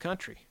like in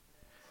country?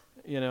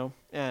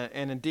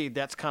 And indeed,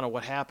 that's kind of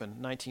what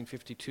happened.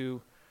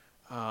 1952.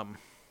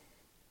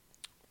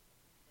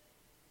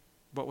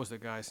 What was the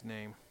guy's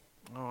name?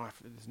 Oh,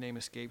 his name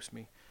escapes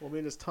me. Well,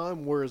 as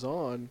time wears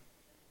on,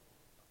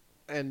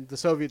 and the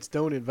Soviets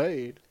don't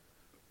invade,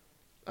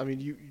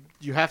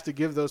 you have to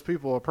give those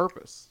people a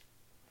purpose.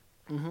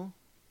 Mm-hmm.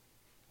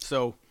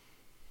 So,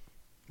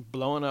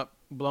 blowing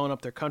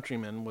up their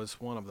countrymen was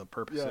one of the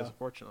purposes, Yeah.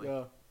 unfortunately.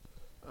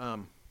 Yeah.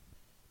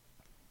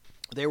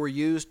 They were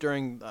used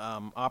during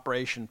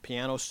Operation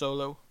Piano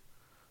Solo,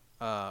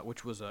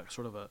 which was a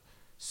sort of a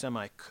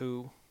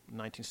semi-coup in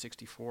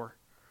 1964.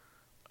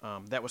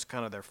 That was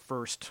kind of their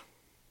first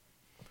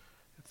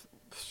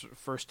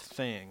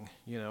thing,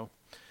 you know.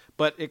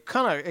 But it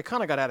kind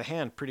of got out of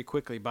hand pretty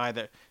quickly by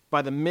the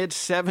mid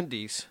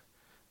 70s.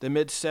 The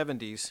mid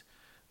 70s,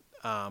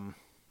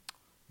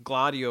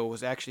 Gladio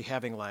was actually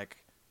having like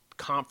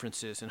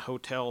conferences in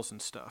hotels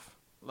and stuff.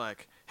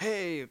 Like,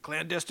 hey,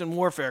 clandestine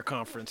warfare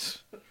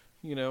conference,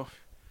 you know,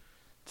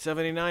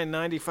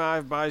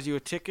 $79.95 buys you a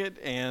ticket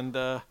and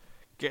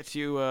gets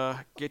you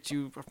a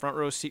front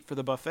row seat for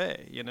the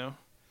buffet, you know.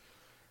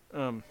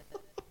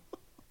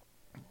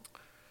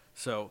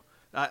 So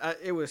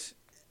it was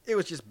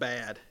just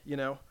bad, you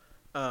know.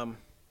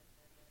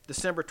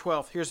 December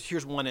 12th.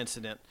 Here's one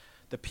incident: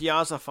 the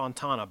Piazza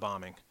Fontana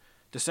bombing.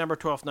 December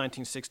 12th,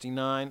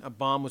 1969. A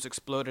bomb was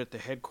exploded at the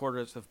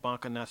headquarters of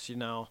Banca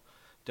Nazionale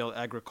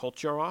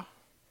dell'Agricoltura.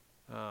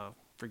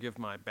 Forgive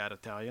my bad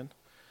Italian.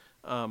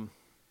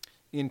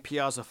 In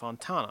Piazza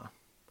Fontana,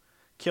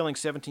 killing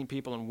 17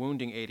 people and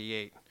wounding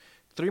 88.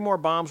 3 more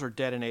bombs were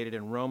detonated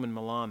in Rome and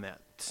Milan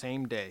that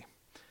same day.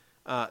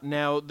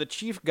 Now, the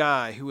chief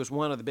guy, who was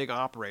one of the big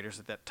operators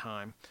at that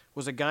time,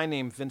 was a guy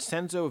named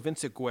Vincenzo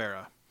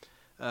Vinciguerra.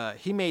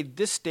 He made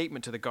this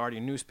statement to the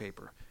Guardian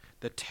newspaper: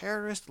 the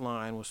terrorist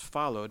line was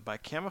followed by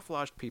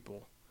camouflaged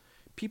people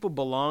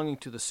belonging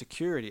to the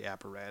security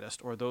apparatus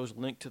or those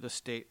linked to the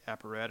state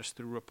apparatus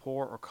through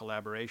rapport or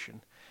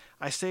collaboration.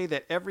 I say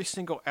that every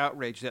single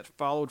outrage that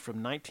followed from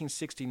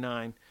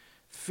 1969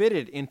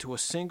 fitted into a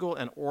single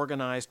and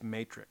organized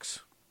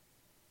matrix.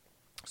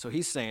 So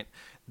he's saying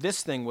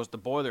this thing was the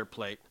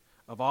boilerplate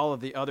of all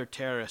of the other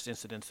terrorist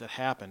incidents that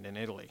happened in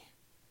Italy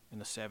in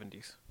the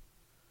 70s.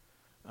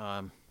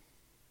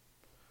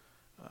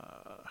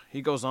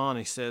 He goes on,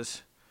 he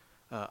says,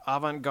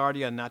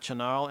 Avanguardia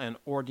Nazionale and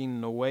Ordine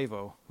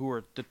Nuevo, who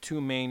were the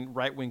 2 main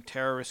right-wing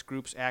terrorist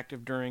groups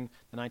active during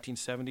the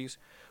 1970s,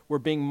 were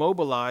being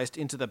mobilized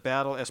into the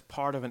battle as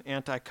part of an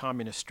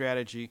anti-communist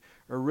strategy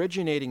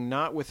originating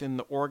not within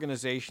the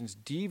organizations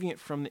deviant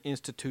from the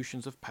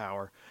institutions of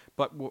power,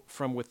 but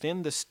from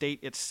within the state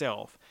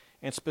itself,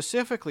 and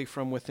specifically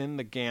from within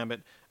the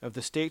gambit of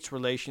the state's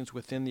relations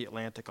within the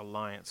Atlantic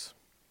Alliance.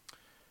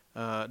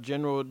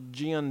 General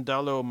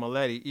Giandarlo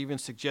Maletti even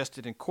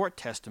suggested in court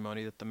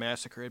testimony that the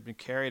massacre had been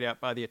carried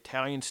out by the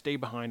Italian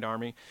Stay-Behind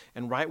Army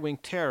and right-wing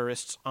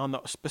terrorists on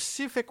the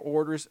specific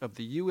orders of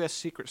the U.S.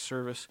 Secret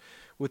Service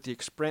with the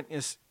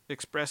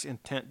express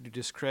intent to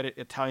discredit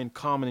Italian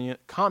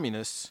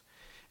communists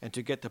and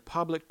to get the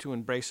public to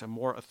embrace a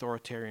more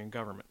authoritarian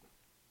government.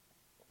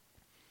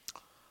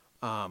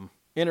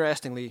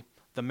 Interestingly,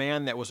 the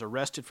man that was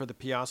arrested for the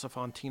Piazza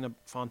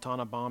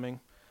Fontana bombing,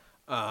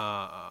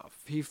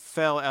 he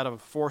fell out of a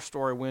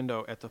 4-story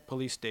window at the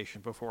police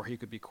station before he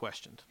could be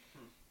questioned.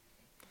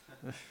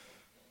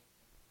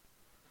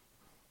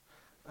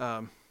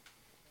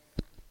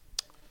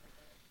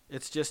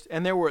 It's just,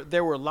 and there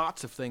were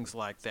lots of things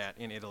like that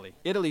in Italy.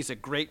 Italy's a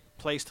great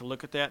place to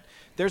look at that.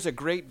 There's a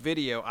great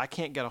video I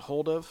can't get a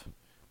hold of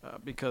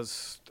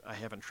because I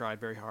haven't tried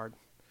very hard.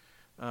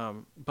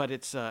 But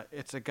it's a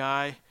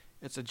guy.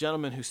 It's a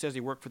gentleman who says he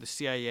worked for the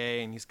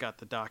CIA and he's got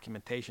the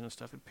documentation and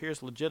stuff. It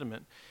appears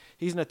legitimate.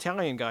 He's an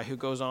Italian guy who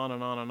goes on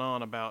and on and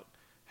on about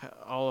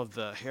all of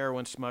the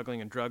heroin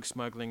smuggling and drug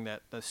smuggling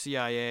that the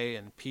CIA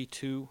and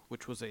P2,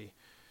 which was a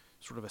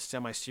sort of a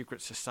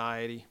semi-secret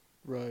society.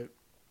 Right.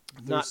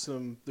 There's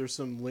some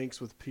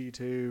links with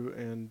P2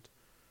 and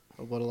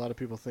what a lot of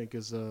people think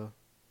is the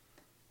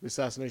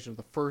assassination of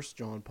the first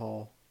John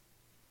Paul,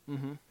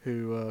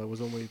 who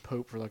was only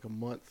Pope for like a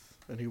month,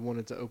 and he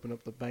wanted to open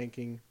up the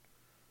banking.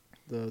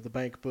 The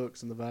bank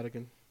books in the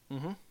Vatican.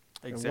 Mm-hmm.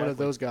 Exactly. And one of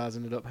those guys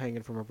ended up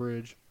hanging from a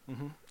bridge.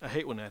 Mm-hmm. I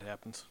hate when that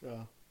happens.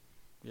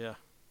 Yeah.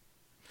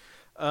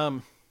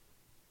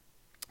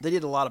 They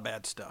did a lot of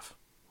bad stuff,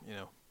 you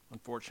know,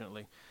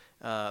 unfortunately.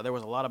 There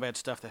was a lot of bad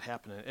stuff that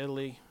happened in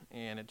Italy,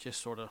 and it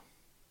just sort of,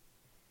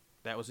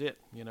 that was it,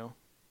 you know.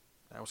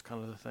 That was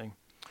kind of the thing.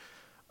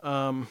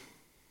 I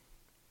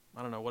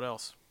don't know, what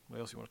else?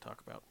 What else you want to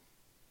talk about?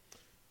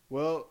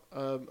 Well,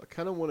 I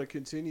kind of want to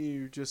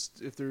continue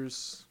just if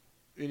there's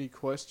any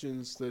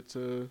questions that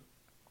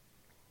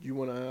you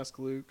want to ask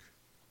Luke,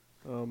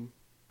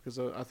 because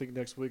I think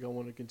next week I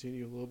want to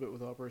continue a little bit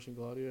with Operation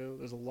Gladio.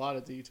 There's a lot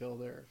of detail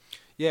there.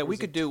 Yeah, we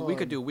could do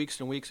weeks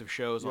and weeks of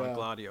shows on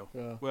Gladio.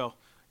 Yeah. Well,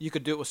 you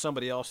could do it with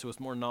somebody else who was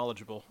more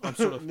knowledgeable. I'm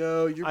sort of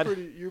no,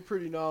 you're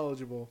pretty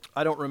knowledgeable.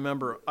 I don't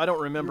remember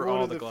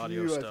all the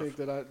Gladio stuff. I think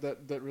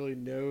that really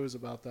knows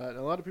about that, and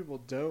a lot of people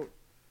don't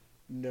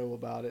know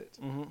about it.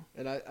 Mm-hmm.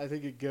 And I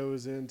think it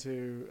goes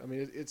into, I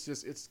mean,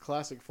 it's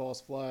classic false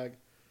flag.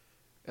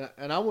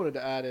 And I wanted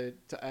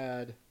to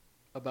add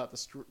about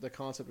the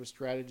concept of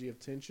strategy of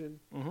tension,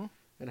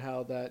 and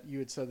how that you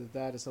had said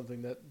that is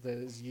something that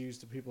is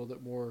used to people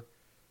that more,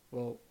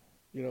 well,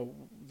 you know,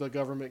 the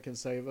government can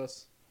save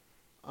us.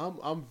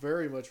 I'm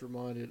very much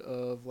reminded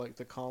of like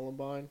the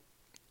Columbine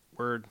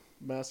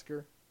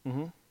massacre.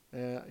 Mm-hmm.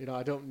 You know,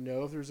 I don't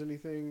know if there's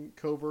anything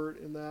covert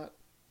in that,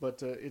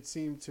 But it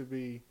seemed to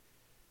be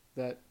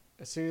that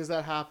as soon as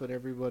that happened,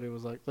 everybody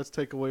was like, let's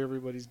take away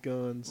everybody's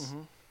guns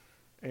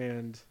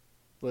and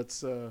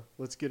let's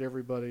get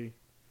everybody.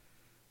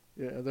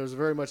 Yeah, there's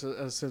very much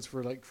a sense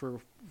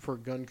for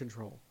gun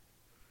control,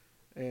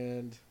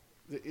 and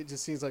it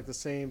just seems like the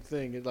same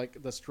thing. It,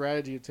 like the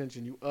strategy of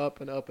tension, you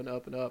up and up and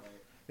up and up, Right.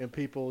 and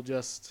people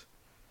just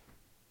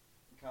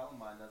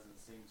Columbine doesn't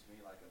seem to me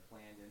like a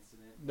planned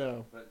incident.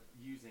 no. But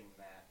using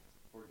that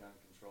for gun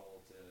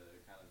control to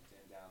kind of dim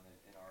down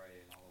the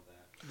NRA and all of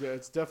that. Yeah,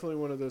 it's definitely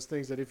one of those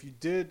things that if you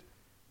did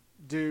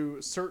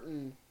do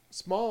certain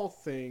small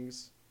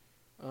things,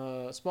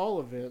 small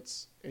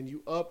events, and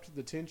you upped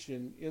the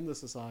tension in the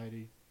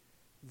society,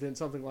 then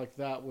something like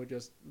that would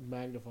just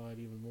magnify it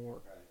even more.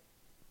 Right.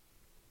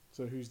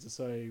 So who's to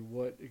say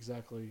what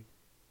exactly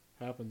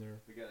happened there?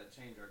 We got to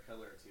change our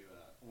color to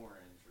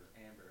orange or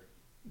amber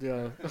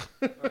Yeah.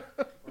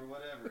 or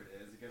whatever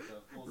it is. You get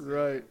the full spectrum,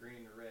 Right.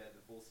 green to red,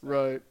 the full spectrum.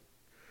 Right.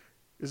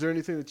 Is there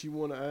anything that you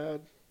want to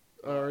add,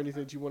 or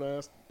anything that you want to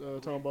ask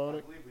Tom I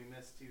Bonnick? believe we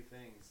missed two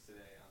things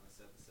today on this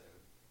episode.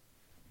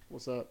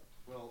 What's that?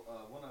 Well,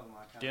 one of them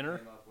I kind Dinner? of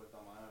came up with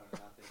on my own,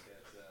 and I think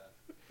that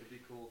it'd be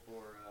cool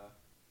for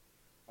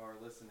our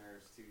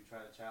listeners to try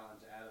to challenge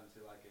Adam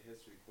to like a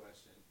history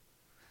question.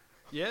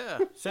 Yeah,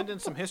 send in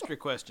some history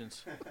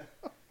questions.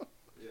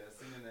 Yeah,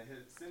 send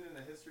in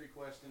a history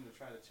question to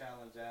try to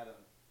challenge Adam.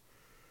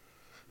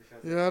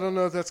 Because Yeah, I don't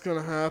know if that's going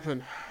to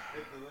happen.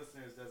 if the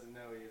listeners doesn't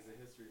know, he is a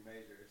history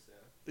major, so.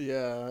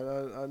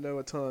 Yeah, I know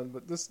a ton,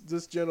 but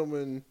this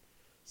gentleman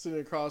sitting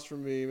across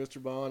from me, Mr.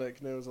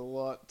 Bonnick, knows a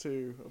lot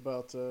too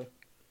about.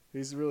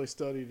 He's really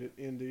studied it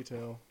in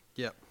detail.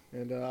 Yep.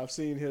 And I've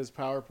seen his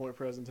PowerPoint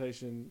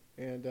presentation,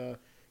 and it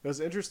was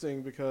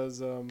interesting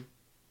because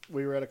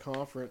we were at a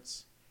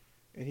conference,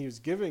 and he was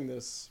giving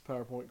this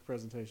PowerPoint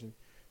presentation.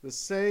 The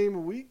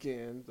same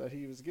weekend that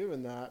he was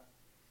given that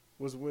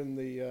was when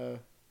the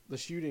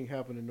shooting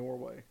happened in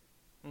Norway,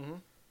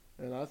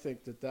 and I think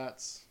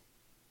that's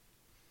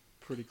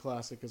pretty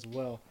classic as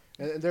well.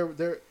 And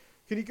there,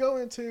 can you go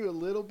into a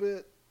little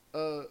bit,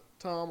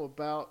 Tom,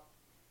 about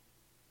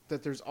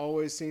that? There's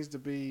always seems to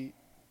be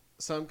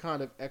some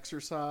kind of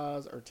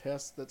exercise or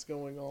test that's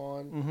going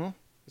on,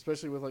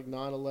 especially with like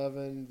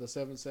 9/11, the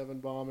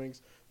 7/7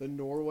 bombings, the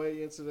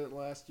Norway incident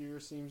last year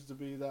seems to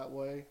be that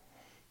way.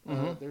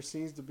 There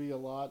seems to be a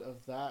lot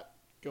of that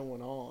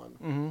going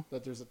on.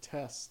 That there's a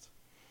test,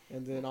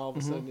 and then all of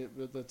a sudden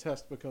the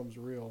test becomes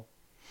real.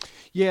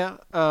 Yeah,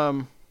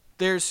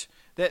 there's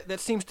that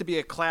seems to be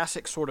a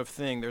classic sort of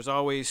thing. There's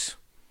always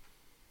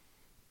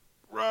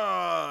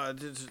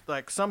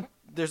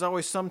there's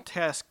always some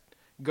test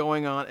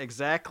going on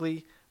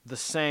exactly the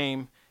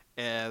same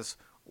as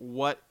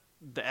what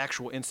the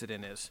actual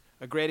incident is.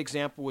 A great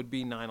example would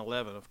be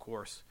 9/11, of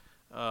course.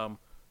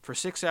 For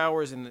 6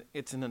 hours in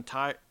its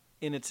entire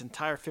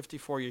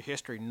 54-year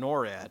history,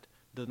 NORAD,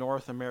 the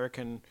North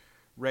American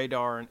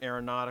Radar and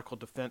Aeronautical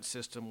Defense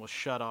System, was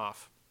shut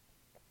off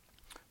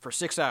for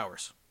 6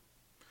 hours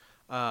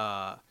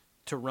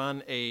to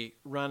run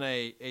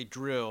a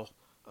drill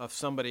of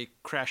somebody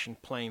crashing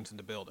planes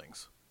into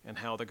buildings and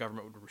how the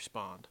government would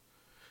respond.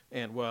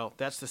 And well,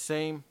 that's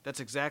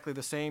exactly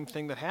the same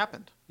thing that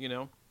happened, you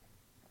know.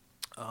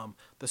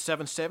 The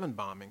 7/7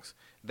 bombings,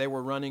 they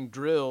were running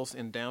drills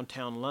in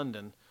downtown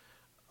London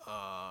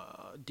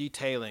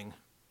detailing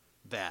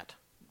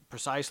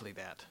precisely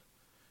that.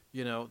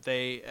 You know,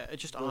 they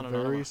just on and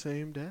on. The very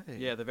same day.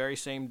 Yeah, the very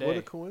same day. What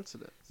a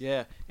coincidence.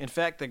 Yeah. In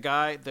fact,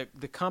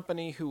 the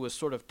company who was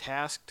sort of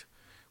tasked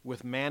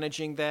with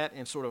managing that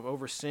and sort of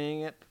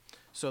overseeing it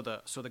so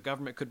the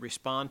government could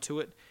respond to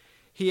it,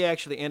 he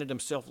actually ended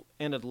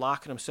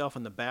locking himself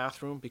in the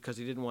bathroom because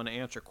he didn't want to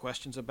answer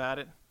questions about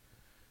it.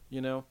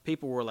 You know,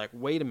 people were like,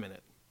 wait a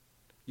minute.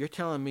 You're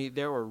telling me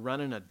they were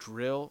running a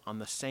drill on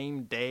the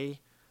same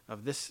day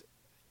of this,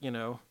 you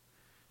know?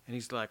 And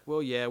he's like,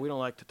 well, yeah, we don't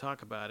like to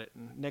talk about it.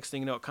 And next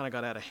thing you know, it kind of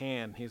got out of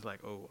hand. He's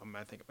like, oh,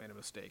 I think I made a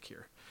mistake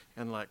here.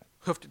 And like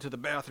hoofed it to the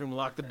bathroom,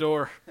 locked the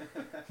door,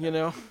 you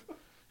know?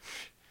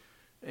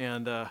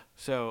 And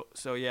so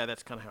yeah,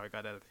 that's kind of how I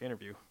got out of the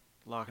interview,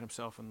 locking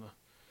himself in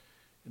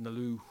the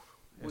loo,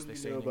 as What they do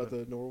say. you know in about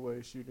England. the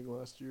Norway shooting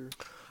last year?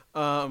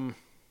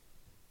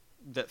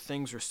 That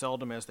things are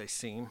seldom as they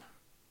seem.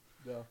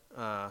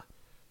 Yeah.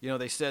 You know,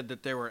 they said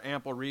that there were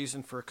ample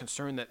reason for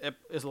concern that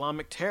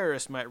Islamic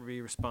terrorists might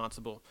be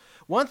responsible.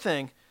 One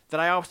thing that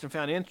I often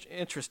found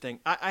interesting,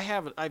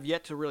 I've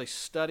yet to really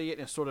study it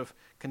and sort of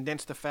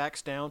condense the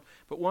facts down,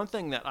 but one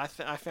thing that I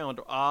found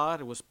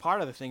odd was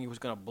part of the thing he was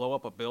going to blow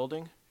up a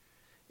building,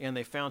 and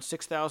they found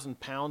 6,000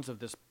 pounds of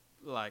this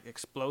like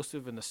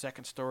explosive in the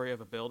second story of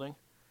a building.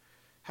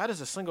 How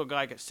does a single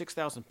guy get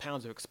 6,000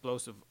 pounds of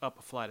explosive up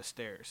a flight of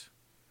stairs?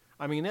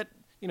 I mean,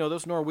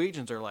 those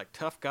Norwegians are like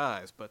tough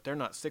guys, but they're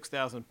not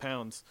 6,000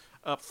 pounds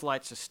up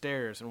flights of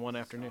stairs in one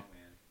afternoon. Strong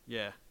man.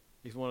 Yeah,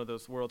 he's one of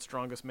those world's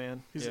strongest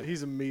men. He's Yeah. a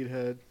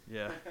meathead.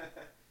 Yeah.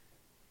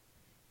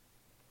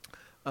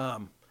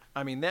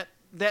 I mean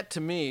that to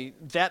me,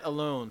 that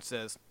alone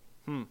says,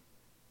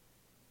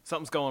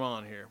 something's going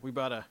on here. We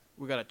gotta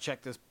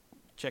check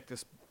check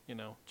this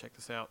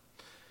out.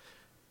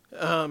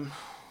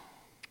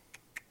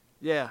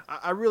 Yeah,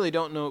 I really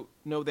don't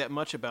know that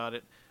much about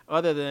it,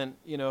 other than,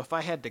 if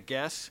I had to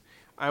guess,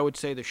 I would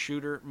say the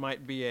shooter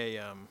might be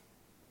a.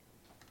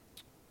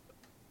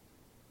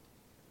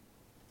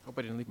 Hope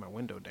I didn't leave my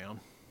window down.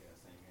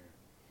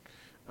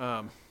 Yeah,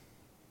 same here.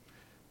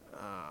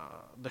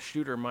 The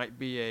shooter might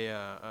be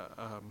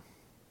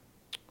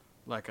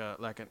like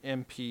an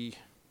MP,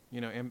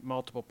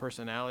 multiple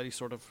personality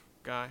sort of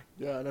guy.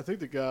 Yeah, and I think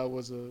the guy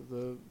was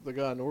the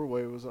guy in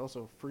Norway was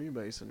also a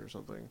Freemason or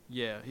something.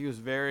 Yeah, he was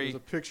very. There's a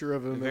picture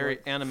of him very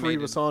in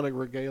animated. Freemasonic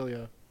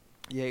regalia.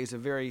 Yeah, he's a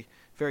very,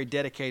 very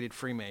dedicated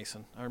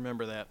Freemason. I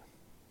remember that.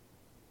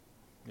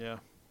 Yeah.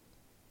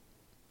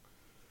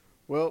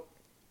 Well,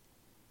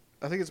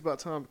 I think it's about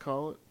time to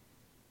call it.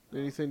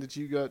 Anything that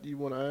you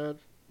want to add?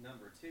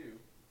 Number 2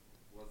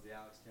 was the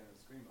Alex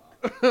Jones Scream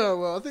Off.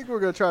 Well, I think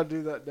we're going to try to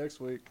do that next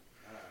week.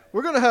 All right.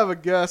 We're going to have a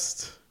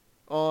guest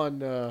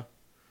on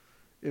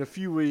in a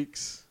few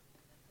weeks,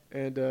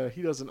 and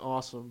he does an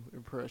awesome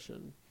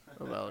impression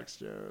of Alex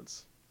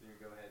Jones. So you're going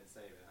to go ahead and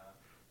save it, huh?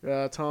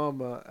 Yeah,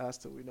 Tom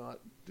asked that we not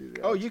do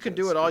that. Oh, you can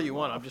do it all you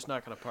want. I'm just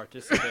not going to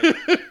participate.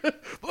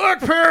 Black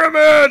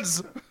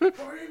Pyramids!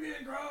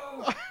 Bohemian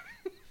Grove!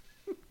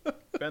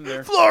 Been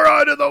there.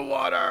 Fluoride in the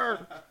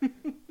water!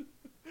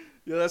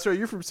 Yeah, that's right.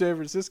 You're from San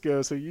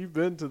Francisco, so you've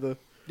been to the...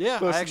 Yeah,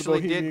 close I to the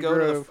actually did Bohemian go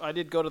Grove. I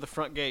did go to the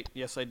front gate.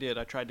 Yes, I did.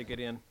 I tried to get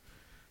in.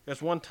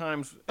 That's one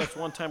time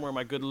where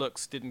my good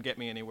looks didn't get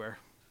me anywhere.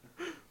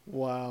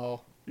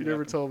 Wow. You Yeah.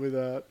 never told me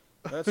that.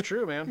 That's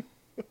true, man.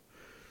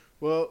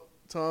 Well,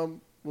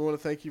 Tom, we want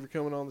to thank you for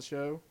coming on the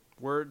show.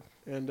 Word.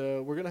 And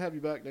we're going to have you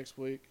back next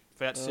week.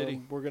 Fat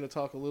City. We're going to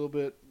talk a little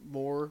bit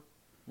more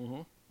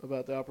Mm-hmm.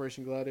 about the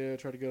Operation Gladio,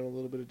 try to go in a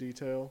little bit of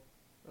detail.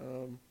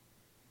 And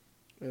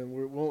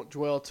we won't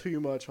dwell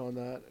too much on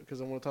that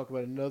because I want to talk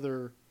about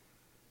another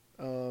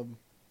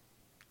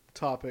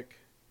topic,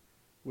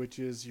 which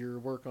is your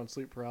work on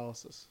sleep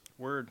paralysis.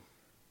 Word.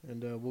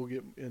 And we'll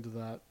get into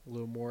that a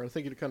little more. I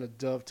think it'll kind of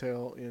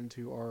dovetail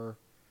into our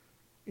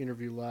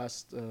interview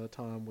last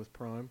time with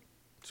Prime,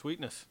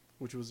 Sweetness.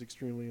 which was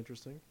extremely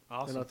interesting.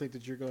 Awesome. And I think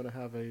that you're going to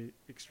have a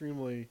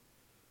extremely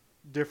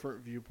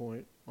different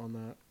viewpoint on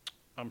that.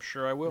 I'm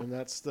sure I will. And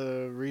that's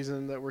the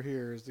reason that we're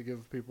here, is to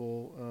give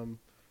people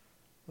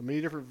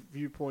many different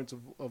viewpoints of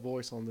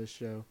voice on this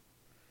show.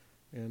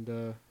 And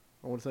I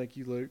want to thank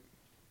you, Luke,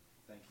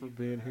 Thank for you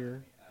being having here.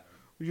 me, Adam.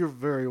 You're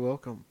very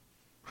welcome.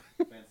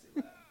 Fancy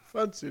lad.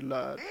 Fancy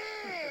lad.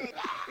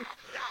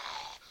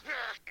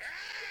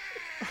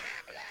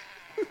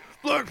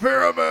 Black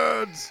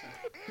Pyramids!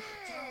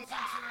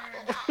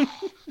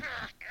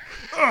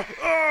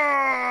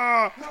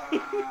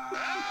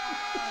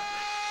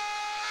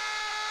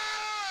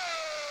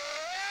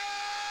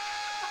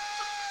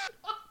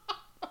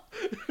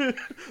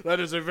 That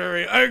is a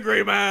very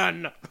angry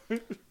man.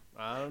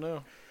 I don't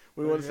know.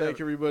 We want to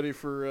thank everybody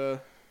for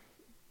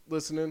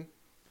listening.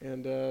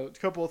 And a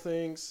couple of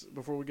things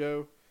before we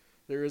go.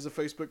 There is a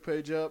Facebook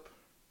page up.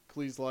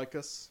 Please like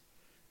us.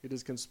 It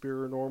is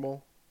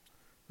Conspiranormal.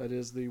 That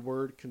is the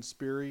word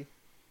conspiri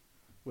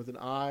with an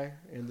I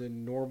and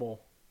then normal.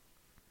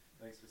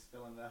 Thanks for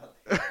spilling that.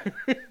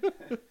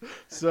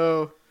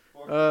 So,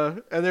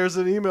 and there's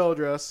an email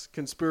address,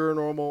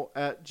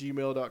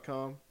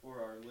 conspiranormal@gmail.com.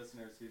 For our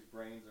listeners whose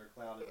brains are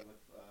clouded with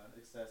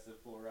excessive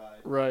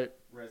fluoride Right.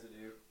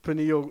 residue.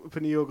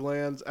 Pineal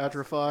glands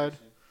atrophied.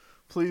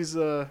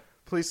 Constipation.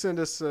 Please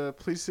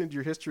send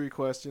your history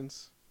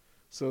questions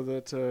so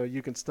that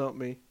you can stump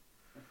me.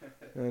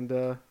 And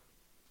I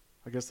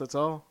guess that's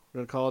all. We're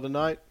going to call it a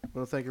night. I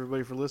want to thank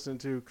everybody for listening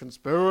to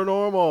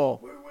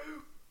Conspiranormal.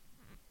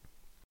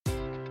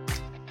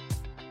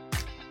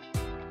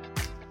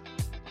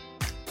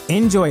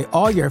 Enjoy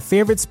all your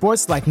favorite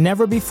sports like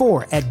never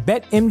before at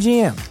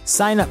BetMGM.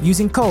 Sign up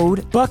using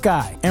code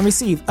Buckeye and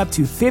receive up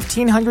to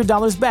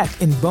 $1,500 back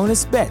in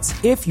bonus bets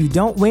if you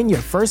don't win your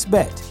first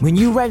bet. When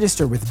you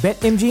register with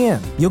BetMGM,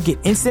 you'll get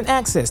instant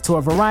access to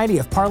a variety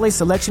of parlay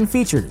selection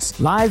features,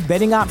 live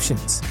betting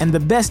options, and the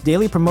best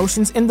daily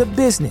promotions in the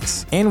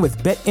business. And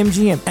with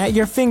BetMGM at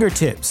your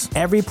fingertips,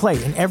 every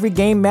play and every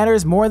game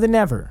matters more than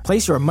ever.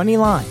 Place your money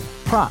line,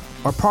 prop,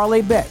 or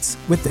parlay bets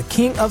with the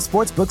king of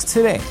sportsbooks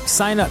today.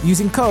 Sign up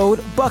using code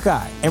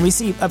Buckeye and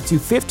receive up to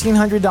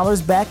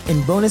 $1,500 back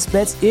in bonus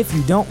bets if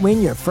you don't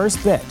win your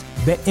first bet.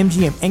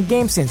 BetMGM and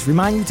GameSense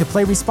remind you to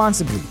play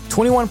responsibly.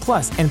 21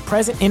 plus and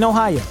present in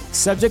Ohio,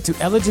 subject to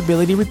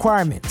eligibility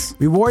requirements.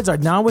 Rewards are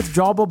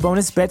non-withdrawable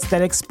bonus bets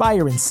that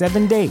expire in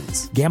 7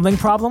 days. Gambling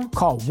problem?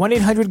 Call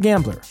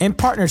 1-800-GAMBLER. In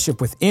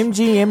partnership with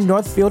MGM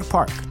Northfield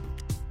Park.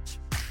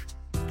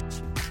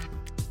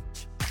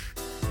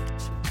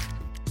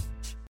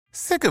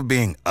 Sick of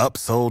being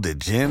upsold at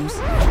gyms?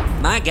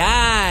 My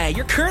guy,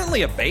 you're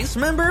currently a base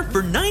member?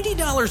 For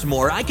 $90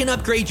 more, I can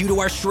upgrade you to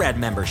our Shred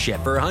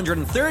membership. For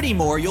 $130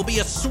 more, you'll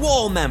be a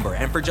Swole member.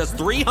 And for just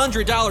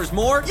 $300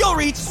 more, you'll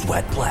reach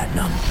Sweat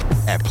Platinum.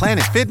 At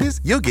Planet Fitness,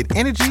 you'll get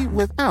energy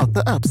without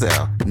the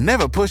upsell.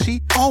 Never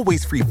pushy,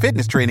 always free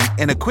fitness training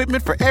and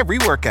equipment for every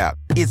workout.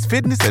 It's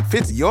fitness that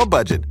fits your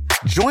budget.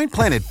 Join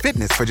Planet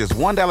Fitness for just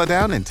 $1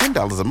 down and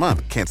 $10 a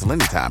month. Cancel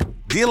anytime.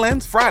 Deal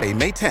ends Friday,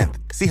 May 10th.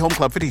 See Home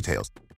Club for details.